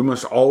 107, we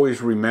must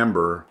always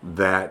remember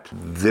that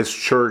this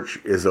church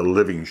is a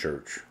living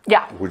church.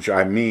 Yeah. Which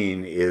I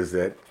mean is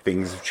that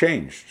things have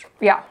changed.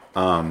 Yeah.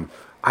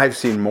 I've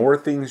seen more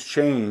things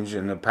change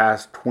in the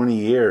past 20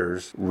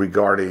 years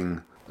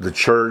regarding the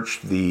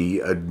church,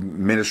 the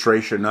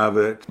administration of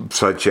it,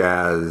 such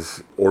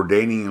as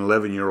ordaining an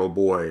 11-year-old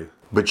boy.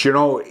 But you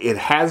know, it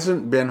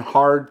hasn't been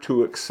hard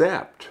to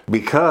accept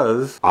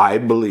because I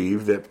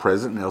believe that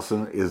President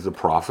Nelson is the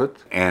prophet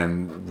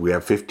and we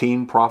have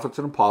 15 prophets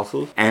and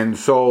apostles. And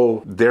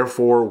so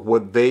therefore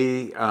what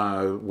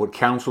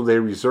counsel they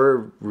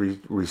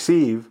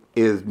receive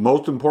is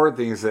most important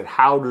thing is that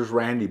how does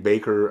Randy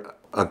Baker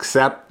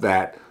accept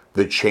that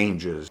the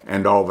changes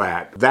and all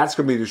that? That's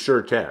going to be the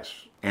sure test.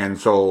 And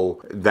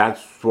so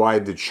that's why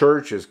the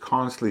church is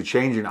constantly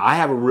changing. I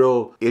have a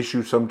real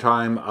issue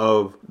sometime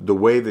of the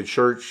way the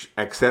church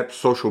accepts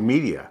social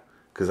media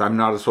because I'm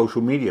not a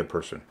social media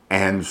person.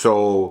 And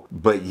so,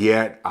 but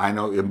yet I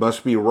know it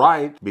must be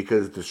right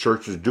because the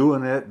church is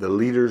doing it. The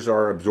leaders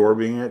are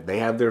absorbing it. They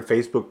have their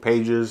Facebook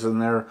pages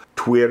and their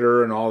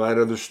Twitter and all that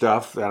other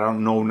stuff that I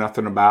don't know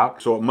nothing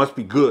about. So it must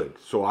be good.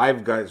 So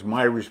it's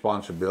my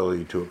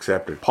responsibility to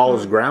accept it.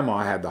 Paula's grandma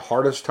had the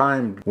hardest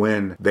time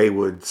when they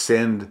would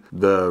send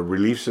the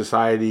Relief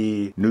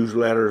Society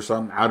newsletter or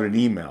something out an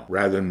email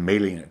rather than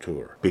mailing it to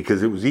her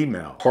because it was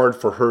email. Hard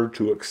for her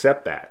to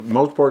accept that. The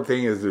most important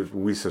thing is that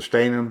we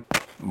sustain them.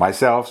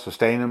 Myself,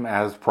 sustain them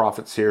as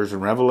prophets, seers,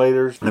 and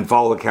revelators, and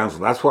follow the counsel.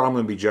 That's what I'm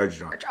going to be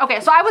judged on. Okay,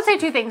 so I would say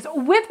two things.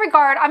 With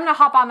regard, I'm going to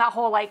hop on that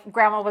whole,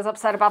 grandma was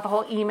upset about the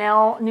whole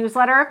email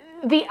newsletter.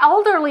 The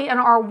elderly in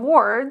our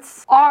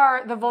wards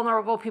are the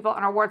vulnerable people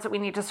in our wards that we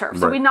need to serve.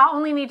 So we not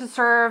only need to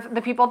serve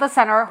the people at the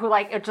center who,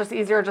 it's just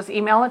easier, just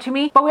email it to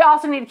me, but we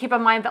also need to keep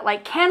in mind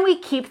that, can we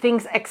keep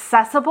things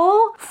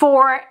accessible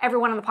for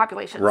everyone in the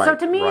population? Right, so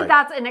to me,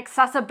 that's an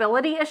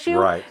accessibility issue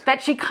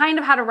that she kind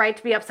of had a right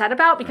to be upset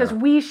about because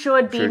we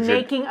should be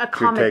making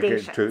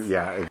accommodations.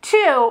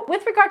 Two,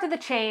 with regard to the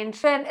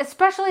change, and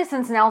especially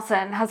since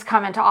Nelson has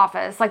come into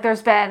office,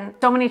 there's been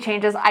so many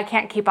changes I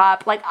can't keep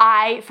up.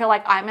 I feel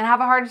like I'm gonna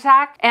have a heart attack,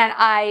 and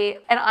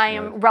I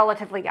am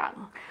relatively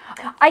young.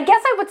 I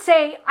guess I would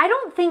say I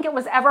don't think it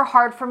was ever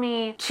hard for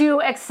me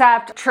to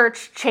accept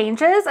church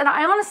changes, and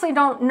I honestly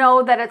don't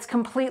know that it's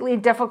completely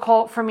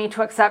difficult for me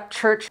to accept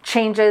church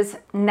changes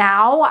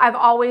now. I've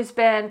always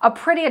been a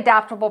pretty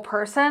adaptable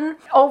person.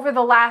 Over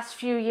the last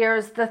few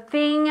years, the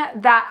thing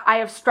that I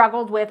have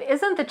struggled with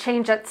isn't the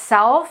change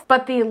itself,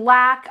 but the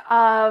lack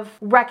of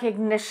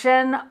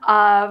recognition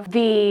of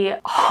the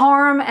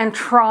harm and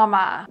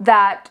trauma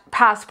that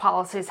past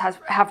policies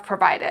have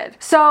provided.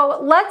 So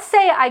let's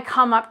say I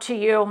come up to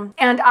you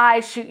and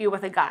I shoot you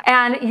with a gun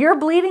and you're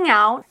bleeding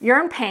out,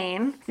 you're in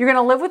pain, you're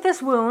gonna live with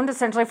this wound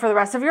essentially for the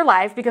rest of your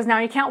life because now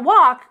you can't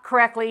walk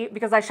correctly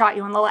because I shot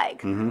you in the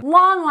leg.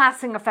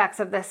 Long-lasting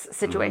effects of this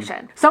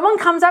situation. Someone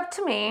comes up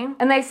to me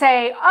and they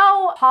say,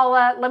 oh,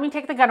 Paula, let me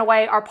take the gun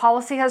away. Our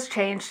policy has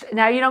changed.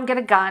 Now you don't get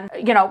a gun.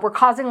 We're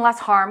causing less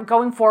harm.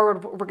 Going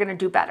forward, we're gonna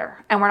do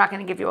better and we're not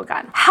gonna give you a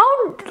gun.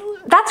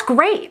 That's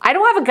great. I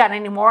don't have a gun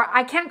anymore.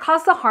 I can't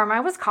cause the harm I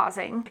was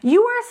causing.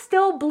 You are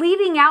still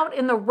bleeding out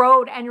in the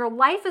road and your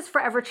life is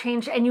forever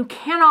changed and you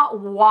cannot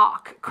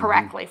walk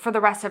correctly for the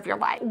rest of your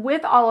life.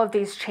 With all of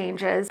these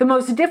changes, the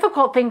most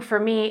difficult thing for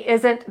me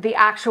isn't the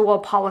actual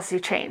policy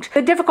change.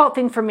 The difficult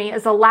thing for me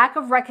is the lack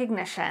of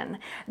recognition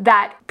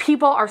that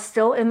people are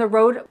still in the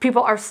road,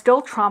 people are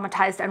still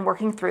traumatized and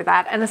working through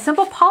that. And a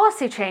simple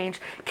policy change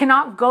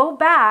cannot go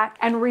back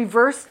and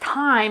reverse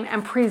time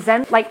and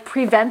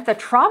prevent the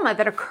trauma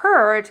that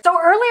occurred. So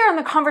earlier in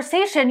the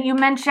conversation, you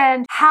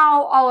mentioned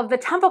how all of the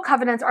temple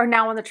covenants are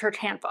now in the church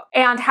handbook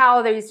and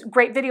how there's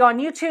great video on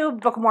YouTube,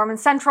 Book of Mormon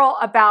Central,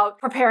 about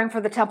preparing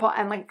for the temple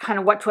and kind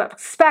of what to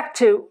expect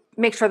to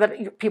make sure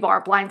that people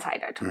aren't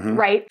blindsided,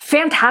 right?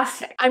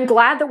 Fantastic. I'm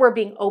glad that we're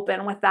being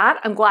open with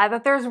that. I'm glad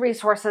that there's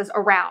resources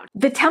around.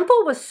 The temple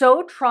was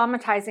so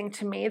traumatizing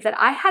to me that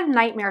I had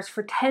nightmares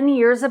for 10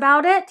 years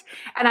about it,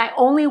 and I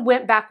only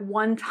went back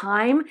one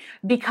time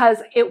because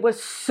it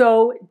was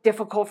so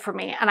difficult for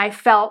me, and I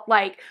felt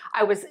like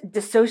I was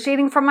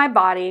dissociating from my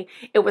body.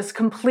 It was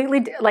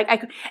completely,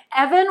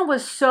 Evan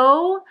was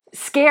so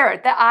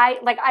scared that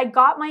I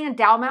got my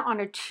endowment on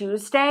a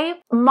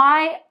Tuesday.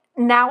 My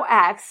now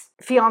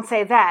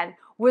ex-fiance then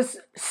was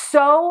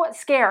so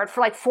scared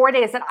for 4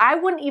 days that I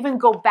wouldn't even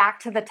go back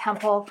to the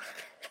temple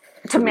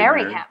to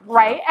marry him,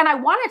 right? Yeah. And I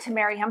wanted to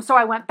marry him, so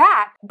I went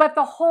back. But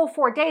the whole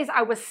 4 days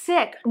I was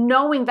sick,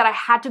 knowing that I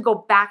had to go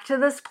back to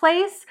this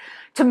place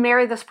to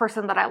marry this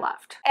person that I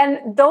loved.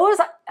 And those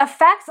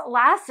effects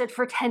lasted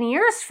for 10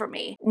 years for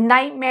me.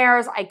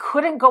 Nightmares, I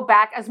couldn't go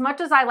back as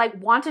much as I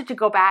wanted to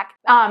go back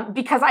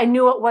because I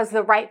knew it was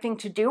the right thing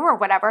to do or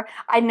whatever.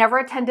 I never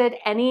attended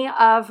any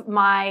of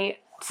my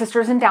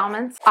sister's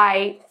endowments.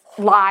 I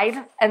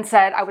lied and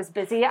said I was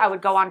busy. I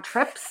would go on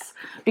trips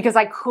because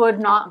I could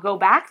not go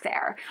back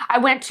there. I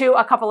went to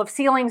a couple of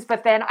sealings,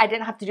 but then I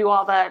didn't have to do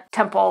all the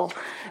temple.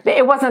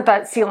 It wasn't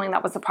the sealing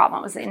that was the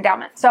problem, it was the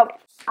endowment. So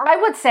I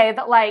would say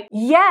that, like,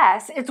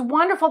 yes, it's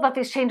wonderful that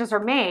these changes are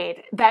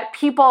made, that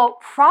people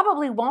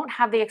probably won't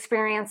have the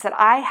experience that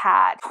I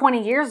had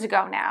 20 years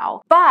ago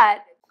now, but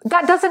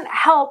that doesn't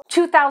help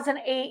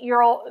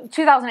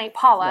 2008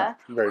 Paula,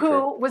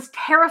 who was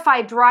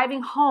terrified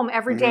driving home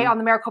every day on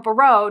the Maricopa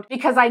Road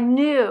because I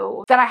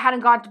knew that I hadn't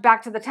gone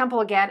back to the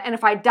temple again, and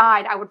if I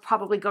died, I would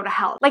probably go to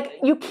hell. Like,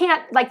 you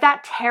can't, like,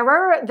 that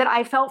terror that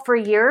I felt for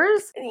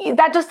years,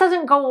 that just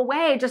doesn't go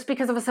away just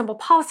because of a simple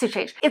policy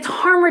change. It's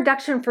harm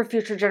reduction for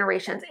future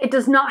generations. It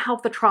does not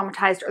help the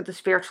traumatized or the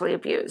spiritually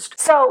abused.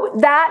 So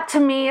that,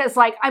 to me, is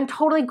like, I'm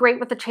totally great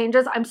with the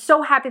changes. I'm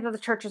so happy that the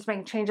church is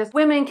making changes.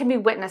 Women can be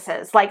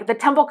witnesses. Like, the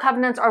temple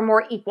covenants are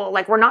more equal.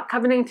 Like, we're not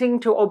covenanting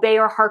to obey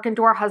or hearken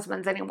to our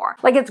husbands anymore.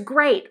 Like, it's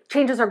great.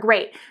 Changes are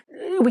great.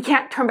 We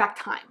can't turn back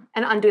time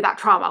and undo that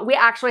trauma. We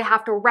actually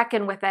have to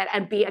reckon with it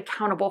and be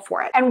accountable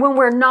for it. And when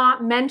we're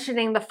not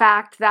mentioning the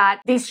fact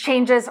that these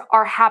changes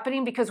are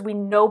happening because we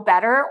know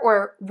better,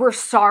 or we're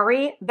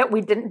sorry that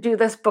we didn't do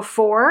this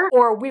before,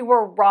 or we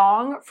were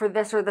wrong for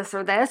this or this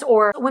or this,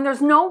 or when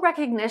there's no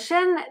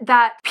recognition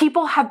that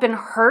people have been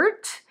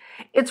hurt,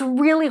 it's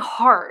really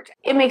hard.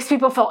 It makes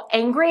people feel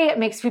angry. It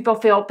makes people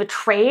feel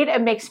betrayed.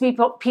 It makes me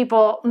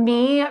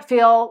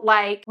feel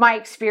like my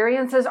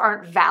experiences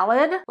aren't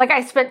valid. Like,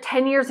 I spent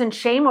 10 years in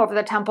shame over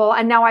the temple,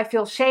 and now I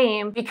feel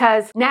shame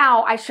because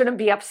now I shouldn't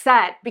be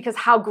upset because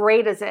how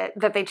great is it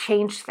that they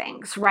changed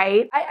things,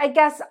 right? I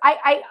guess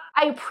I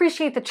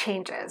appreciate the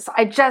changes.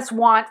 I just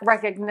want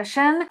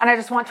recognition, and I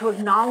just want to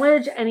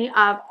acknowledge any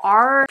of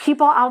our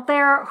people out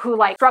there who,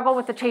 like, struggle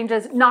with the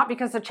changes, not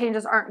because the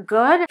changes aren't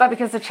good, but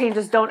because the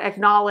changes don't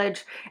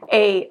acknowledge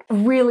a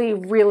really,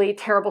 really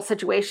terrible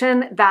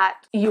situation that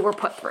you were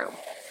put through.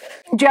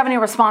 Do you have any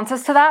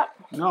responses to that?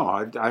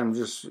 No, I'm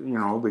just,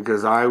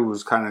 because I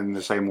was kind of in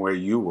the same way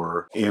you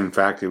were. In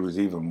fact, it was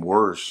even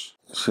worse.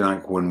 See,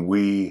 like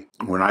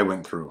when I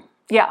went through.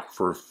 Yeah.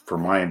 For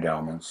my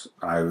endowments,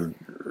 I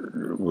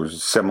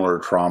was similar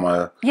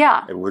trauma.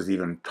 Yeah. It was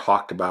even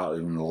talked about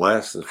even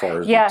less as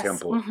far as the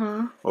temple.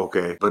 Mm-hmm.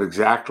 Okay. But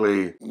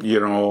exactly,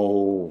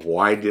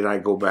 why did I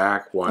go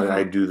back? Why did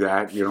I do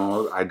that?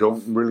 I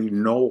don't really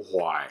know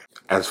why.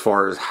 As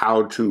far as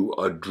how to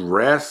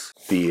address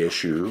the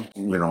issue,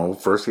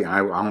 first thing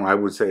I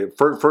would say,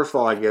 first of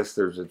all, I guess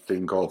there's a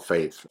thing called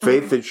faith.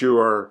 Faith that you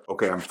are,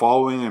 okay, I'm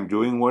following, I'm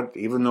doing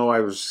even though I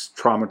was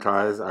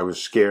traumatized, I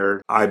was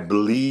scared, I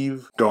believe.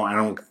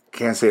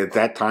 Can't say at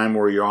that time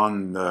where you're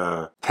on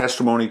the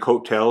testimony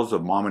coattails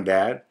of mom and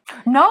dad.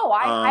 No,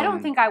 I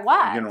don't think I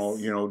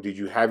was. Did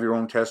you have your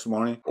own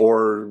testimony,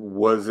 or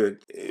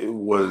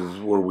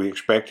were we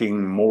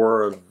expecting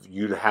more of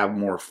you to have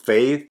more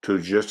faith, to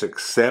just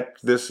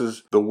accept this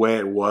is the way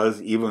it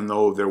was, even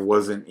though there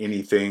wasn't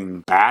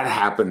anything bad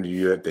happened to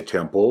you at the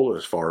temple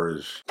as far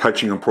as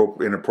touching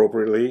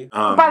inappropriately?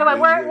 By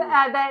the way,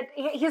 that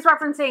he's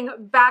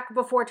referencing back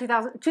before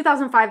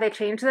 2005, they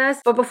changed this,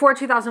 but before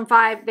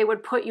 2005, they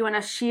would put you in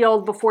a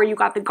shield before you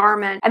got the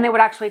garment, and they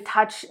would actually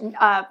touch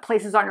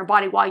places on your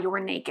body while you were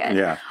naked.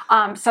 Yeah.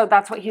 So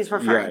that's what he's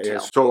referring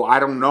to. So I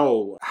don't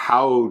know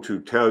how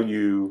to tell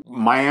you.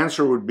 My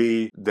answer would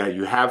be that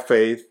you have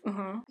faith,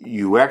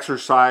 you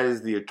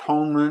exercise the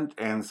atonement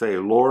and say,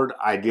 Lord,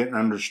 I didn't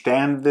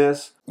understand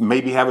this.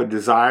 Maybe have a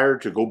desire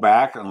to go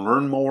back and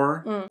learn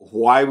more,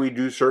 why we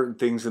do certain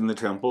things in the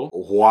temple,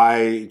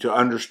 why to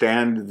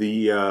understand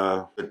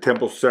the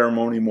temple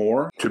ceremony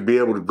more, to be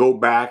able to go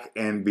back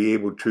and be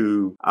able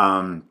to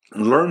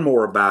learn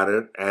more about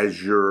it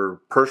as you're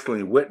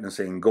personally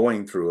witnessing,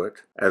 going through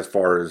it, as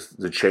far as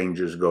the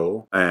changes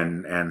go,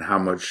 and how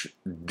much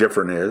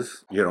different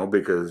is,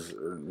 because,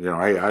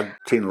 I've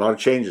seen a lot of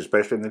changes,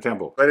 especially in the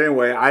temple. But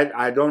anyway,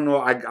 I don't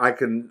know, I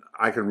can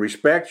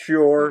respect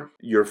your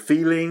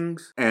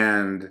feelings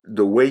and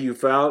the way you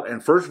felt.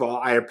 And first of all,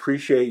 I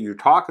appreciate you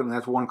talking.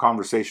 That's one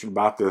conversation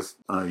about this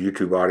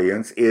YouTube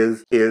audience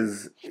is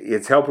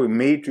it's helping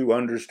me to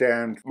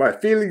understand my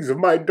feelings of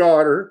my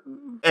daughter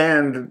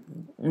and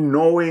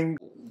knowing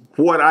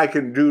what I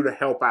can do to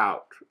help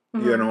out,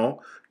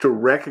 to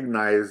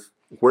recognize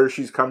where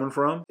she's coming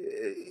from.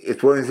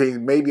 It's one of the things,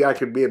 maybe I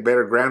could be a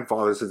better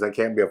grandfather since I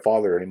can't be a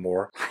father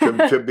anymore,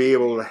 to be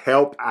able to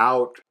help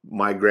out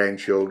my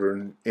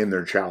grandchildren in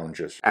their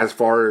challenges. As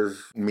far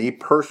as me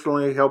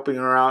personally helping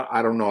her out,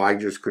 I don't know. I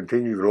just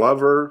continue to love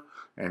her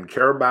and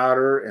care about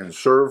her and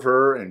serve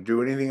her and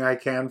do anything I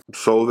can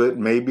so that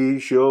maybe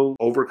she'll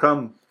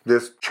overcome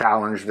this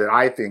challenge that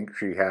I think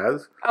she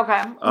has.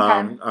 Okay.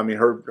 I mean,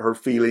 her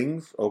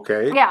feelings.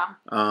 Okay. Yeah.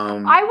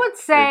 I would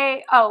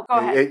say. Go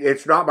ahead.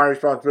 It's not my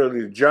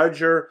responsibility to judge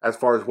her as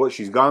far as what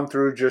she's gone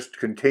through. Just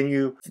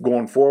continue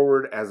going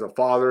forward as a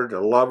father, to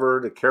love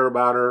her, to care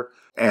about her,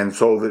 and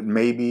so that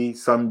maybe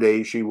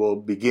someday she will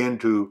begin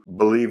to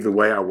believe the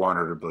way I want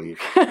her to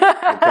believe.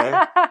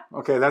 Okay.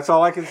 Okay. That's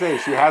all I can say.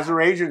 She has her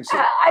agency.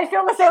 I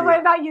feel the same way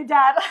about you,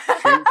 Dad.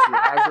 She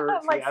has her.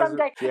 Like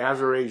someday. She has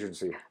her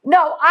agency.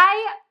 No,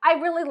 I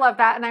really love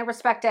that and I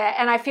respect it.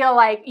 And I feel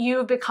like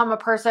you've become a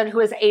person who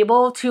is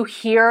able to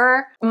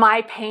hear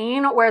my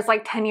pain, whereas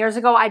like 10 years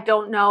ago, I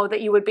don't know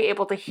that you would be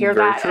able to hear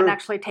Very that true. and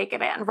actually take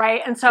it in,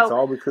 right? And so It's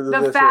all because of the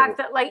this fact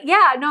that like,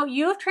 yeah, no,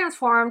 you've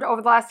transformed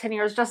over the last 10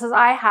 years just as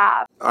I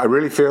have. I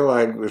really feel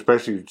like,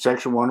 especially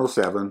Section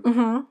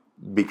 107,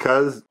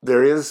 because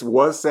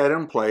was set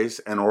in place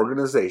an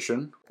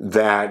organization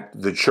that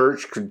the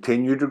church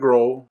continued to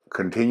grow,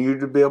 continued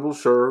to be able to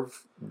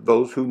serve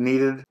those who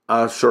needed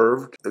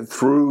served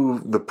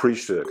through the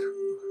priesthood.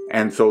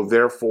 And so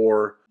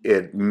therefore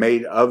it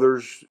made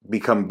others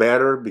become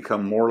better,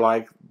 become more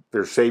like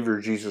their Savior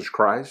Jesus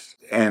Christ.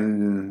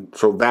 And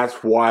so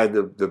that's why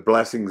the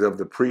blessings of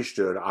the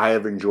priesthood I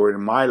have enjoyed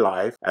in my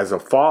life as a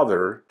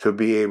father, to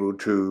be able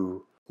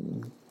to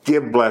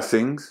give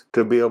blessings,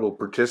 to be able to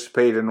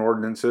participate in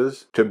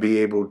ordinances, to be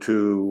able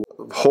to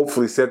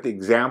hopefully set the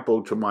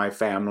example to my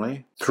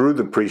family through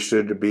the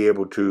priesthood, to be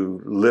able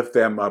to lift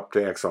them up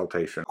to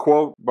exaltation.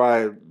 Quote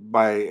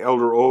by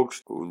Elder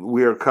Oaks,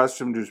 "We are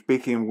accustomed to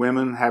speaking of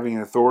women having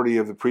authority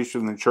of the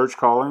priesthood and the church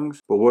callings,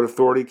 but what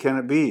authority can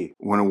it be?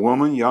 When a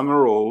woman, young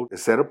or old,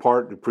 is set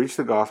apart to preach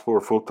the gospel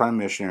or full-time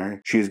missionary,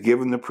 she is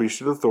given the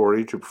priesthood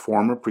authority to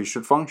perform a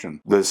priesthood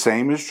function. The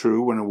same is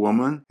true when a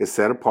woman is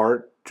set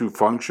apart to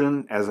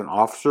function as an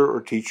officer or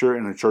teacher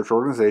in a church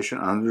organization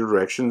under the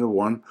direction of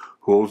one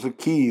who holds the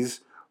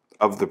keys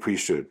of the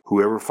priesthood.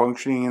 Whoever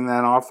functioning in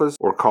that office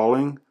or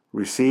calling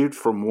received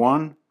from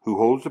one who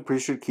holds the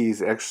priesthood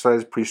keys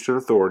exercise priesthood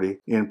authority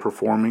in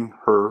performing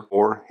her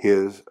or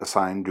his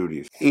assigned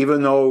duties."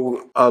 Even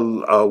though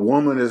a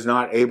woman is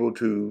not able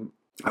to,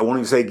 I won't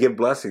even say give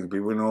blessings,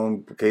 but we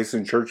know a case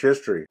in church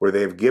history where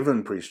they have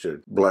given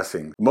priesthood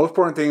blessings. The most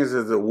important thing is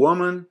that the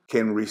woman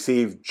can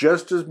receive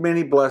just as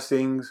many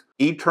blessings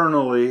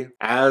eternally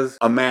as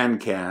a man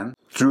can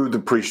through the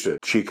priesthood.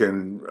 She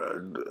can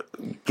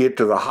get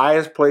to the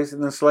highest place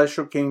in the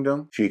celestial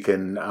kingdom. She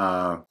can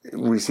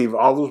receive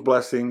all those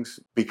blessings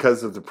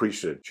because of the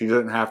priesthood. She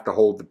doesn't have to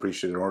hold the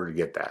priesthood in order to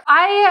get that.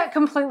 I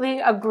completely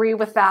agree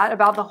with that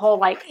about the whole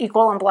like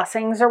equal in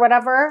blessings or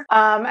whatever.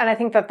 And I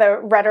think that the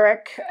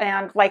rhetoric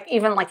and like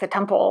even like the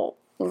temple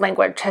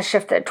language has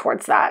shifted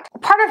towards that.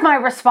 Part of my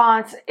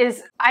response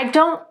is I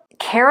don't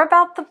care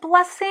about the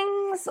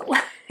blessings.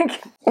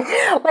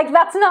 like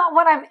that's not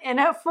what I'm in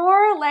it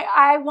for. Like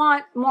I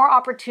want more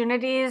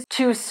opportunities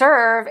to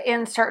serve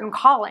in certain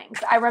callings.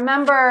 I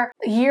remember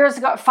years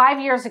ago, 5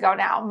 years ago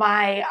now,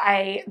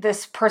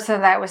 this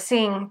person that I was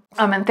seeing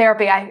in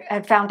therapy, I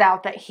had found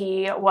out that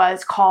he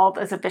was called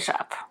as a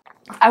bishop.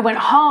 I went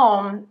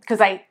home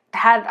because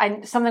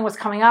something was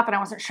coming up and I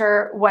wasn't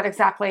sure what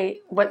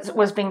exactly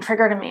was being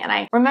triggered in me. And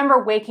I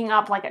remember waking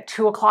up like at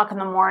 2:00 in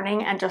the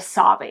morning and just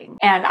sobbing.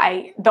 And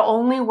the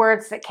only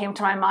words that came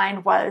to my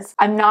mind was,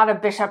 I'm not a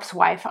bishop's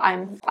wife.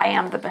 I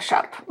am the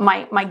bishop.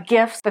 My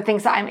gifts, the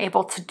things that I'm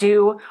able to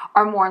do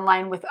are more in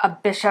line with a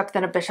bishop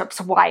than a bishop's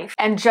wife.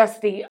 And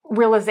just the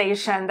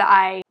realization that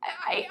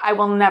I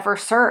will never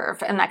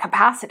serve in that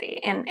capacity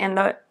in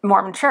the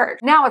Mormon church.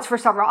 Now it's for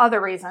several other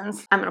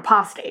reasons. I'm an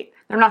apostate.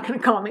 They're not going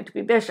to call me to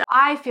be bishop.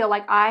 I feel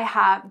like I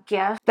have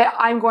gifts that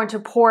I'm going to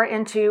pour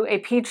into a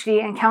PhD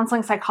in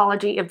counseling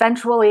psychology.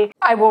 Eventually,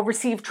 I will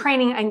receive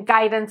training and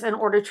guidance in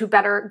order to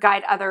better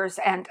guide others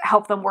and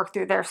help them work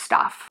through their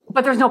stuff.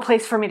 But there's no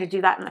place for me to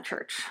do that in the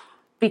church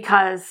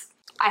because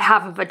I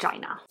have a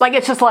vagina. Like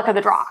it's just luck of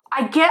the draw.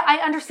 I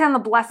understand the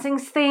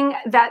blessings thing,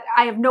 that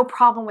I have no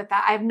problem with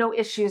that. I have no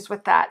issues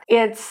with that.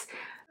 It's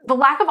the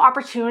lack of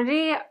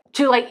opportunity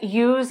to like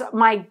use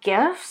my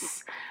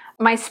gifts,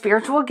 my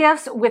spiritual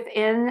gifts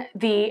within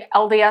the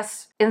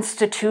LDS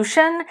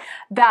institution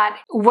that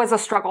was a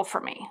struggle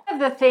for me.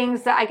 One of the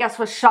things that I guess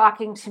was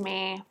shocking to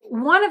me,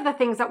 one of the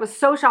things that was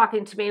so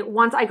shocking to me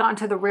once I got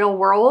into the real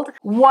world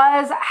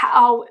was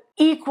how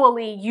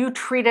equally you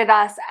treated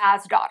us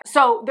as daughters.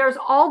 So there's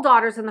all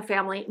daughters in the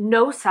family,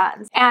 no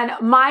sons. And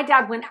my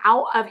dad went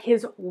out of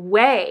his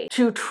way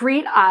to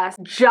treat us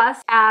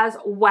just as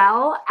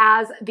well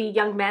as the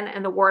young men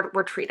in the ward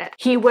were treated.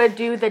 He would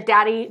do the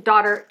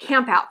daddy-daughter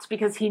campouts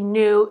because he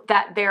knew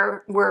that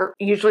there were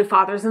usually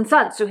fathers and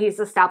sons. So he's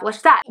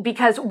established that.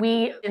 Because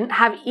we didn't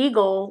have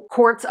Eagle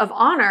courts of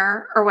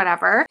honor or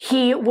whatever,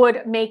 he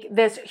would make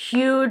this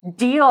huge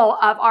deal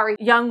of our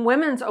young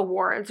women's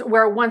awards,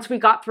 where once we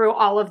got through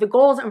all of the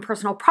goals and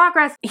personal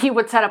progress, he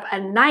would set up a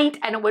night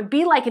and it would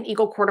be like an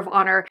Eagle Court of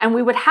Honor, and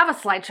we would have a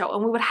slideshow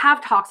and we would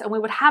have talks and we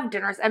would have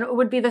dinners, and it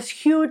would be this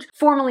huge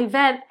formal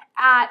event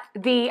at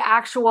the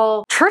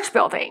actual church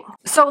building.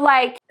 So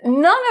like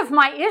none of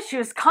my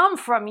issues come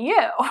from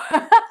you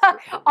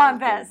on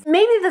this.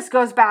 Maybe this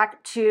goes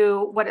back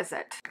to, what is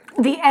it?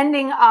 The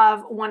ending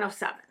of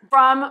 107.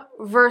 From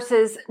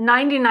verses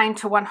 99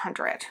 to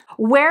 100.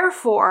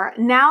 Wherefore,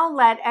 now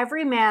let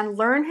every man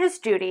learn his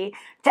duty,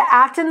 to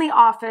act in the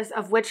office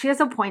of which he is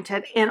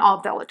appointed in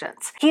all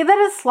diligence. He that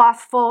is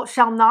slothful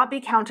shall not be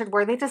counted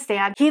worthy to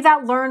stand. He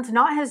that learns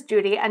not his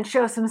duty and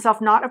shows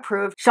himself not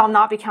approved shall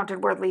not be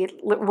counted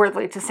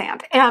worthy to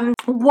stand. And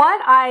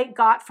what I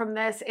got from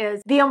this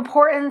is the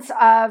importance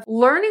of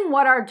learning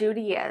what our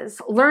duty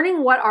is,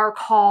 learning what our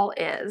call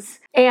is,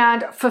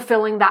 and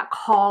fulfilling that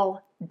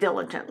call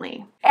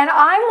diligently. And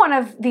I'm one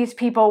of these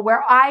people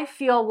where I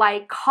feel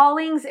like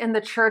callings in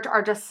the church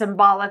are just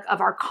symbolic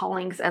of our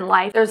callings in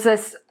life. There's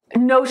this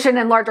notion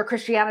in larger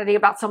Christianity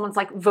about someone's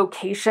like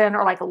vocation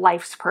or like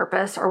life's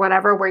purpose or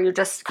whatever, where you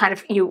just kind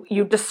of,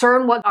 you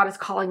discern what God is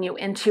calling you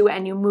into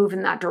and you move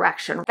in that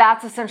direction.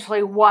 That's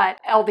essentially what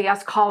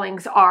LDS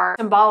callings are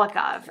symbolic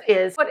of,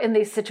 is put in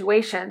these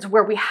situations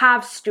where we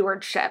have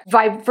stewardship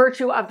by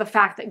virtue of the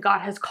fact that God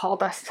has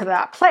called us to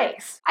that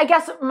place. I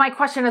guess my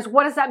question is,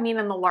 what does that mean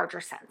in the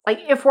larger sense? Like,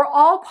 if we're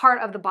all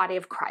part of the body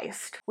of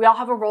Christ, we all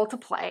have a role to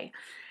play.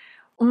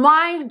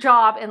 My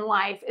job in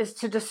life is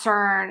to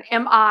discern,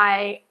 am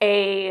I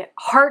a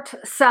heart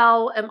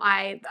cell? Am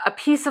I a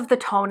piece of the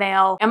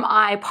toenail? Am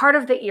I part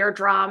of the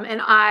eardrum? Am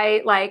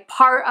I like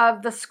part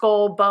of the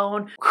skull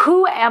bone?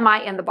 Who am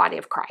I in the body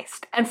of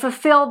Christ? And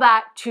fulfill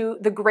that to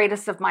the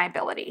greatest of my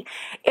ability.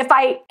 If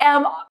I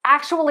am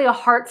actually a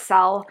heart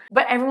cell,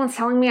 but everyone's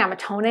telling me I'm a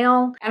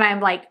toenail, and I'm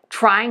like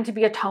trying to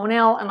be a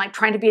toenail and like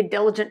trying to be a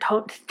diligent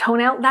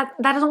toenail, that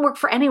doesn't work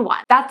for anyone.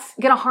 That's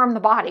gonna harm the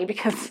body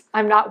because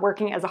I'm not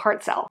working as a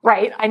heart cell.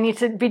 Right? I need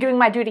to be doing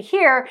my duty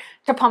here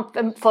to pump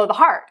and flow the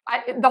heart.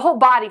 The whole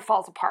body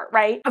falls apart,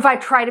 right? If I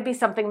try to be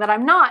something that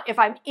I'm not, if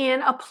I'm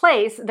in a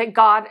place that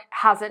God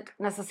hasn't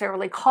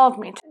necessarily called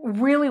me to.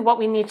 Really what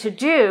we need to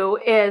do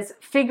is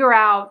figure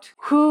out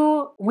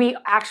who we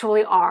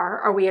actually are.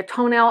 Are we a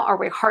toenail? Are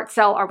we a heart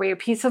cell? Are we a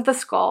piece of the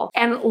skull?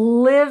 And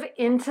live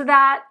into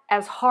that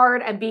as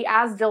hard and be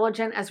as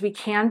diligent as we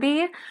can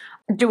be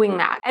doing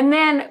that. And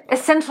then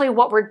essentially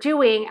what we're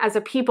doing as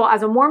a people,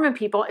 as a Mormon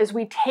people, is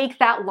we take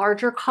that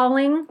larger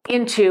calling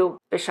into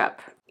bishop,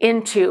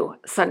 into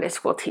Sunday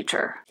school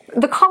teacher.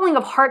 The calling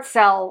of heart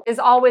cell is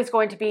always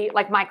going to be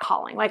like my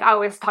calling. Like I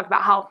always talk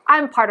about how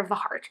I'm part of the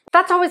heart.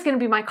 That's always going to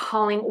be my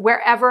calling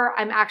wherever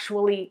I'm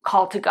actually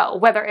called to go,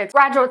 whether it's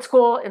graduate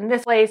school in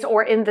this place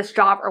or in this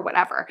job or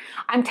whatever.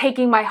 I'm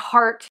taking my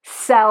heart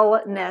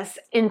cellness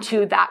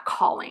into that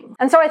calling.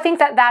 And so I think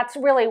that that's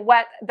really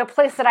what the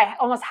place that I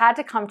almost had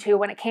to come to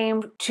when it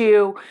came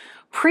to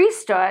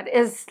priesthood,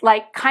 is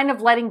like kind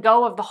of letting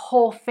go of the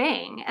whole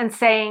thing and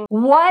saying,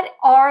 what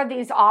are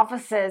these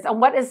offices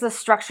and what is the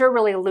structure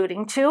really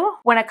alluding to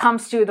when it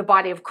comes to the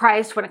body of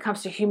Christ, when it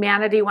comes to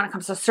humanity, when it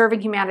comes to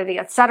serving humanity,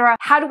 etc.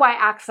 How do I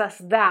access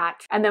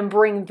that and then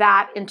bring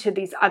that into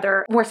these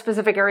other more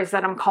specific areas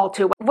that I'm called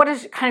to? What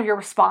is kind of your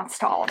response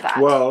to all of that?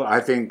 Well, I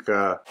think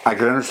I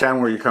can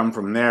understand where you come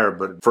from there,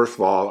 but first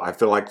of all, I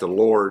feel like the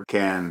Lord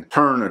can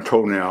turn a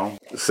toenail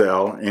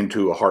cell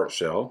into a heart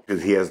cell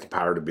because he has the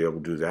power to be able to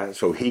do that.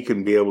 So he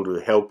can be able to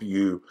help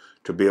you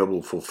to be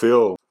able to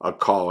fulfill a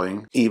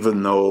calling,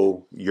 even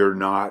though you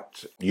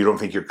don't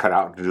think you're cut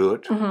out to do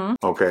it. Mm-hmm.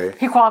 Okay.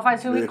 He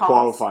qualifies who he calls.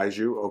 Qualifies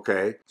you.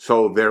 Okay.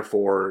 So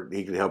therefore,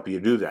 he could help you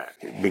do that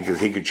because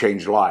he could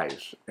change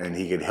lives and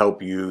he could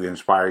help you,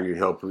 inspire you,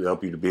 help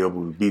you to be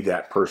able to be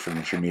that person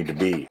that you need to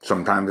be.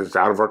 Sometimes it's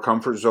out of our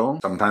comfort zone.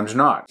 Sometimes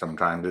not.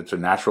 Sometimes it's a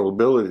natural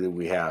ability that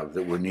we have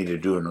that we need to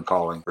do in the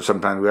calling. Or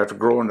sometimes we have to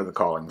grow into the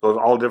calling. So it's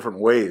all different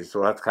ways.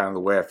 So that's kind of the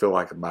way I feel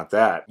like about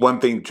that.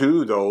 One thing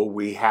too, though,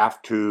 we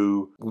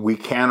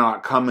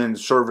cannot come and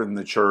serve in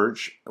the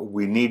church.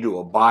 We need to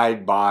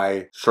abide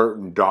by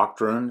certain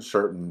doctrines,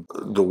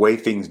 the way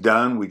things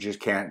done. We just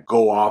can't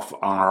go off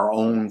on our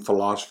own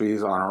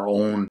philosophies, on our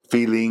own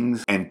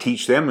feelings, and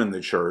teach them in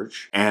the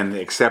church and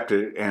accept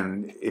it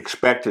and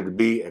expect it to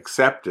be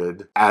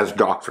accepted as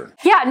doctrine.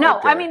 Yeah, no,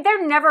 okay. I mean,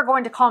 they're never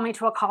going to call me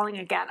to a calling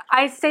again.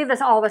 I say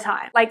this all the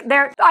time. Like,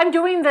 I'm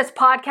doing this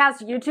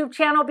podcast YouTube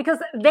channel because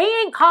they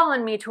ain't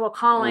calling me to a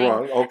calling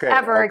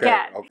ever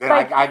again. Okay.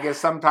 Like, I guess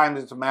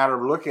sometimes it's a matter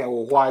of looking at,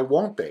 well, why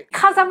won't they?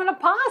 Because I'm an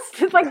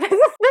apostate. Like, this is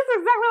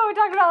exactly what we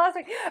talked about last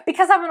week.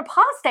 Because I'm an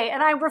apostate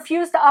and I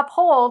refuse to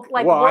uphold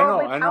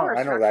worldly power.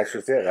 I know. That's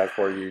just it. That's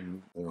where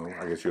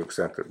I guess you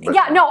accept it. But,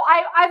 yeah, no,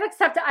 I've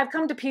accepted. I've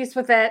come to peace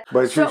with it.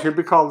 But she should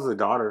be called as a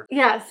daughter.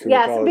 Yes,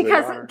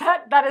 because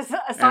that is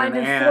assigned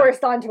and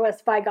forced onto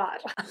us by God.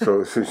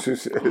 So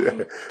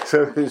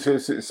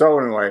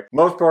anyway,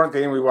 most important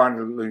thing we want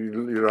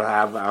to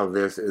have out of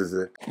this is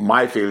that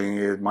my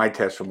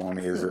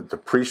testimony is that the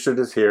priesthood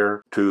is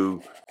here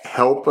to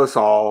help us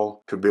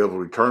all to be able to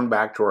return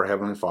back to our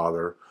Heavenly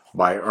Father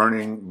by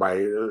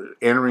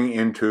entering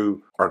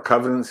into our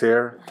covenants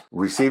here,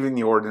 receiving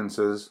the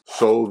ordinances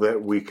so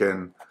that we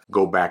can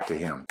go back to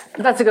Him.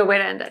 That's a good way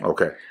to end it.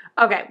 Okay.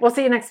 Okay, we'll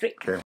see you next week.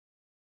 Okay.